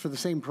price, for the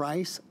same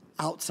price,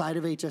 outside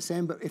of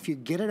HSN, but if you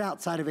get it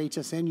outside of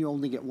HSN, you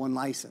only get 1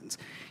 license.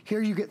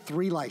 Here you get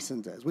 3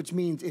 licenses, which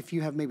means if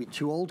you have maybe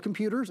 2 old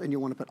computers and you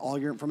want to put all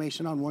your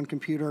information on one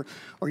computer,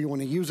 or you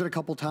want to use it a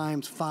couple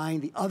times, fine.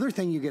 The other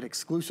thing you get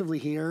exclusively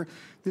here,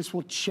 this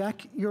will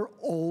check your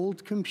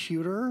old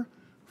computer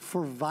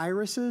for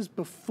viruses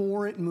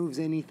before it moves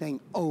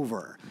anything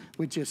over,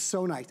 which is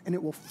so nice. And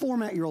it will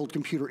format your old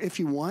computer, if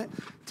you want,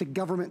 to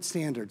government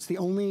standards. The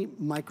only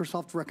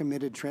Microsoft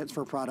recommended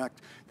transfer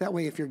product. That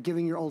way, if you're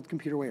giving your old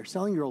computer away or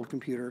selling your old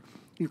computer,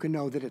 you can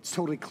know that it's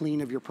totally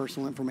clean of your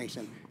personal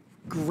information.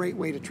 Great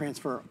way to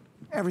transfer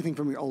everything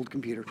from your old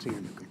computer to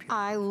your new computer.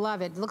 I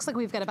love it. Looks like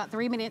we've got about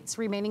 3 minutes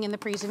remaining in the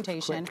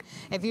presentation. Quick.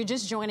 If you're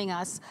just joining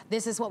us,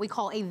 this is what we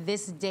call a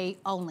this day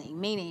only,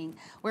 meaning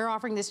we're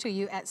offering this to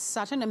you at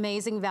such an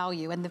amazing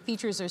value, and the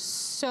features are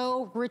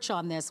so rich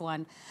on this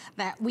one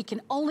that we can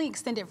only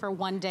extend it for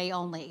 1 day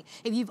only.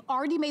 If you've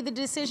already made the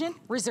decision,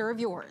 reserve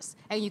yours.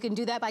 And you can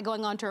do that by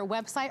going onto our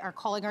website or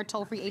calling our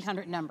toll-free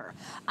 800 number.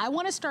 I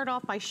want to start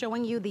off by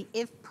showing you the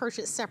if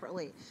purchased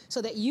separately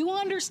so that you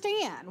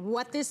understand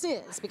what this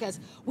is, because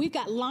we've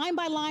got line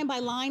by line by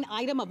line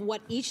item of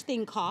what each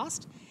thing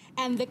cost,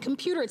 and the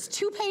computer, it's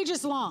 2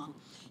 pages long.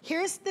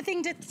 Here's the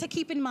thing to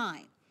keep in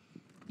mind.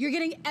 You're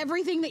getting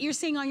everything that you're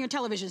seeing on your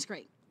television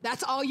screen.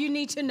 That's all you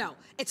need to know.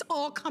 It's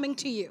all coming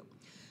to you.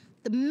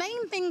 The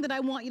main thing that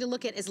I want you to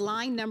look at is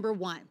line number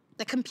 1,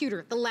 the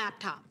computer, the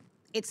laptop.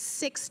 It's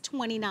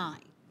 $629.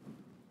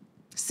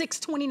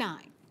 $629.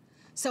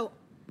 So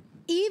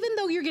even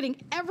though you're getting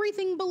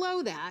everything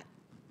below that,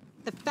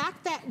 the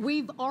fact that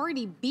we've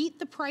already beat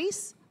the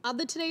price of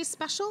the today's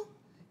special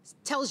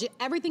tells you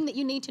everything that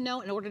you need to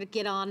know in order to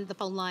get on the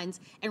phone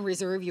lines and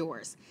reserve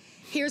yours.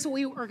 Here's what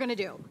we are gonna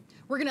do.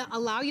 We're gonna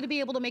allow you to be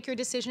able to make your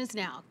decisions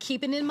now.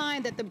 Keeping in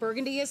mind that the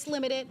burgundy is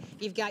limited,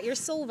 you've got your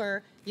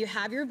silver, you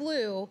have your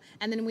blue,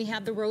 and then we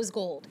have the rose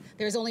gold.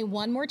 There's only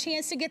one more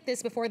chance to get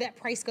this before that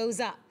price goes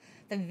up.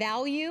 The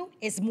value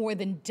is more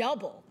than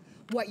double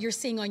what you're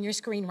seeing on your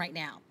screen right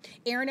now.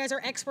 Erin, as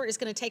our expert, is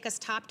gonna take us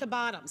top to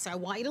bottom. So I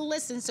want you to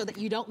listen so that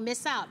you don't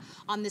miss out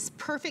on this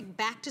perfect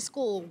back to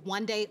school,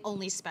 one day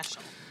only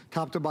special.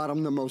 Top to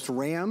bottom, the most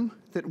RAM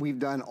that we've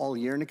done all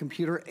year in a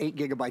computer, 8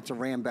 gigabytes of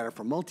RAM, better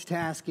for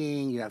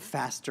multitasking. You have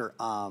faster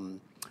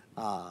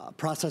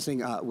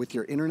processing with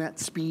your internet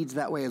speeds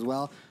that way as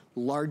well.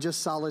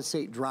 Largest solid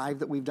state drive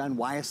that we've done.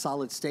 Why is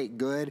solid state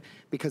good?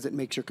 Because it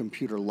makes your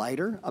computer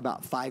lighter,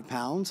 about 5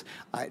 pounds.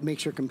 It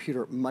makes your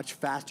computer much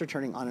faster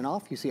turning on and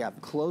off. You see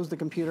I've closed the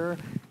computer.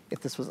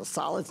 If this was a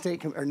solid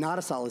state, or not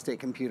a solid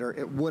state computer,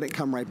 it wouldn't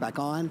come right back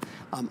on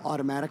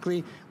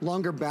automatically.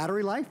 Longer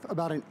battery life,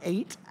 about an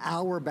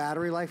 8-hour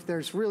battery life.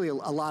 There's really a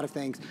lot of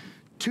things.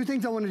 2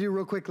 things I want to do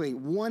real quickly.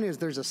 One is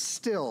there's a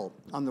still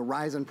on the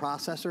Ryzen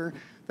processor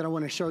that I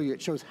want to show you.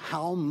 It shows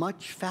how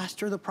much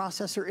faster the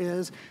processor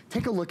is.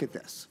 Take a look at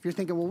this. If you're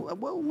thinking,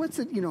 well, what's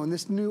it, you know, in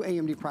this new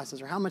AMD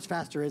processor, how much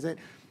faster is it?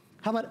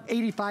 How about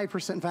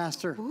 85%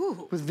 faster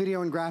with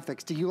video and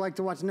graphics? Do you like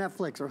to watch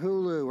Netflix or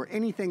Hulu or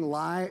anything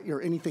live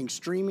or anything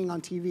streaming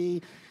on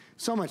TV?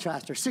 So much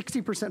faster,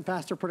 60%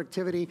 faster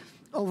productivity,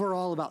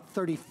 overall about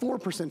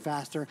 34%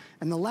 faster.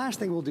 And the last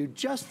thing we'll do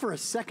just for a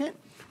second,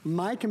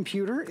 my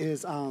computer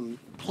is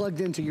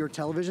plugged into your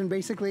television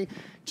basically.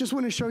 Just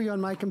want to show you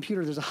on my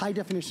computer, there's a high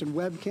definition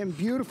webcam,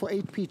 beautiful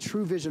HP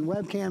True Vision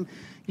webcam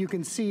you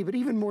can see, but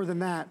even more than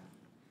that,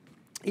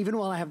 even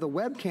while I have the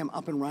webcam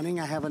up and running,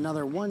 I have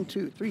another 1,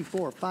 2, 3,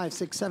 4, 5,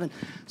 6, 7.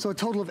 So a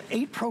total of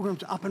 8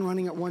 programs up and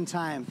running at one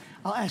time.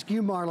 I'll ask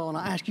you, Marlo, and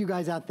I'll ask you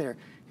guys out there,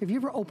 have you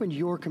ever opened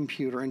your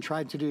computer and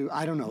tried to do,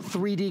 I don't know,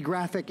 3D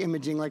graphic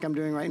imaging like I'm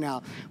doing right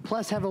now,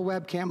 plus have a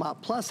webcam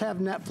up, plus have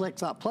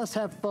Netflix up, plus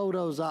have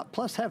photos up,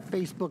 plus have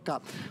Facebook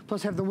up,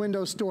 plus have the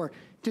Windows Store?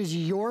 Does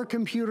your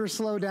computer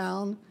slow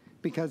down?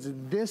 Because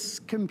this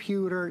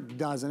computer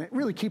doesn't. It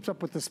really keeps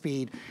up with the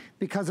speed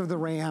because of the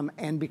RAM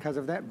and because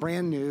of that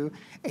brand new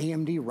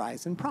AMD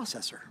Ryzen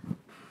processor.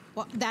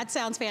 Well, that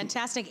sounds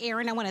fantastic.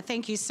 Erin, I want to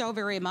thank you so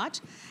very much.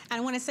 And I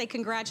want to say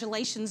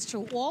congratulations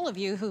to all of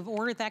you who've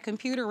ordered that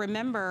computer.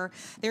 Remember,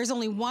 there's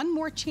only one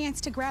more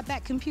chance to grab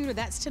that computer.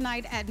 That's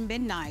tonight at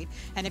midnight.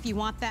 And if you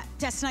want that,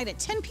 that's tonight at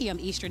 10 p.m.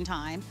 Eastern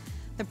Time.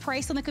 The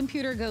price on the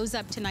computer goes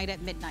up tonight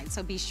at midnight,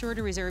 so be sure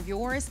to reserve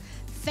yours.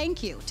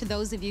 Thank you to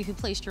those of you who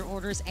placed your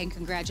orders, and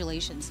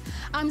congratulations.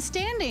 I'm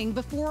standing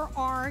before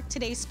our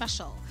today's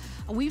special.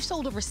 We've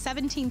sold over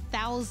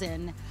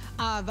 17,000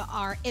 of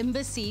our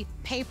Embassy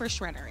paper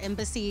shredder.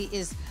 Embassy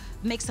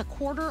makes a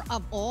quarter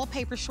of all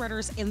paper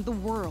shredders in the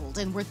world,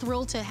 and we're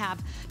thrilled to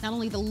have not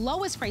only the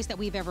lowest price that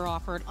we've ever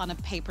offered on a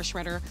paper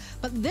shredder,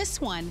 but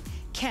this one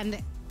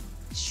can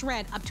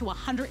shred up to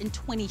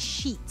 120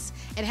 sheets.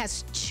 It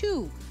has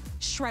 2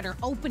 shredder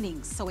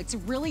openings, so it's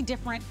really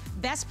different.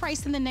 Best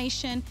price in the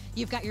nation.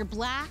 You've got your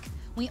black.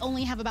 We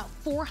only have about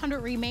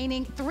 300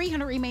 remaining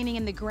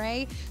in the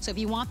gray. So if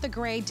you want the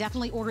gray,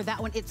 definitely order that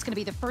one. It's gonna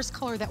be the first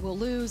color that we'll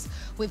lose.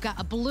 We've got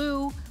a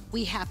blue,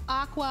 we have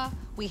aqua,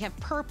 we have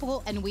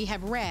purple, and we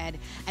have red.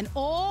 And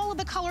all of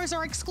the colors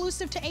are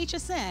exclusive to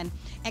HSN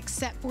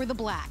except for the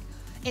black.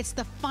 It's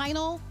the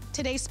final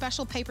today's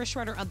special paper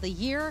shredder of the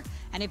year,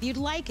 and if you'd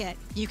like it,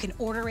 you can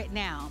order it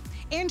now.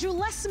 Andrew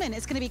Lessman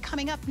is going to be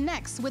coming up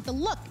next with a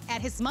look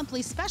at his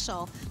monthly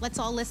special. Let's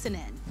all listen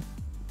in.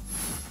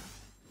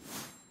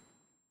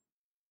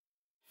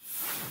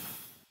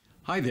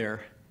 Hi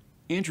there,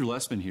 Andrew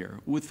Lessman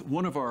here with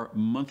one of our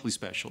monthly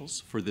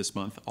specials for this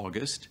month,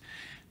 August.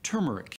 Turmeric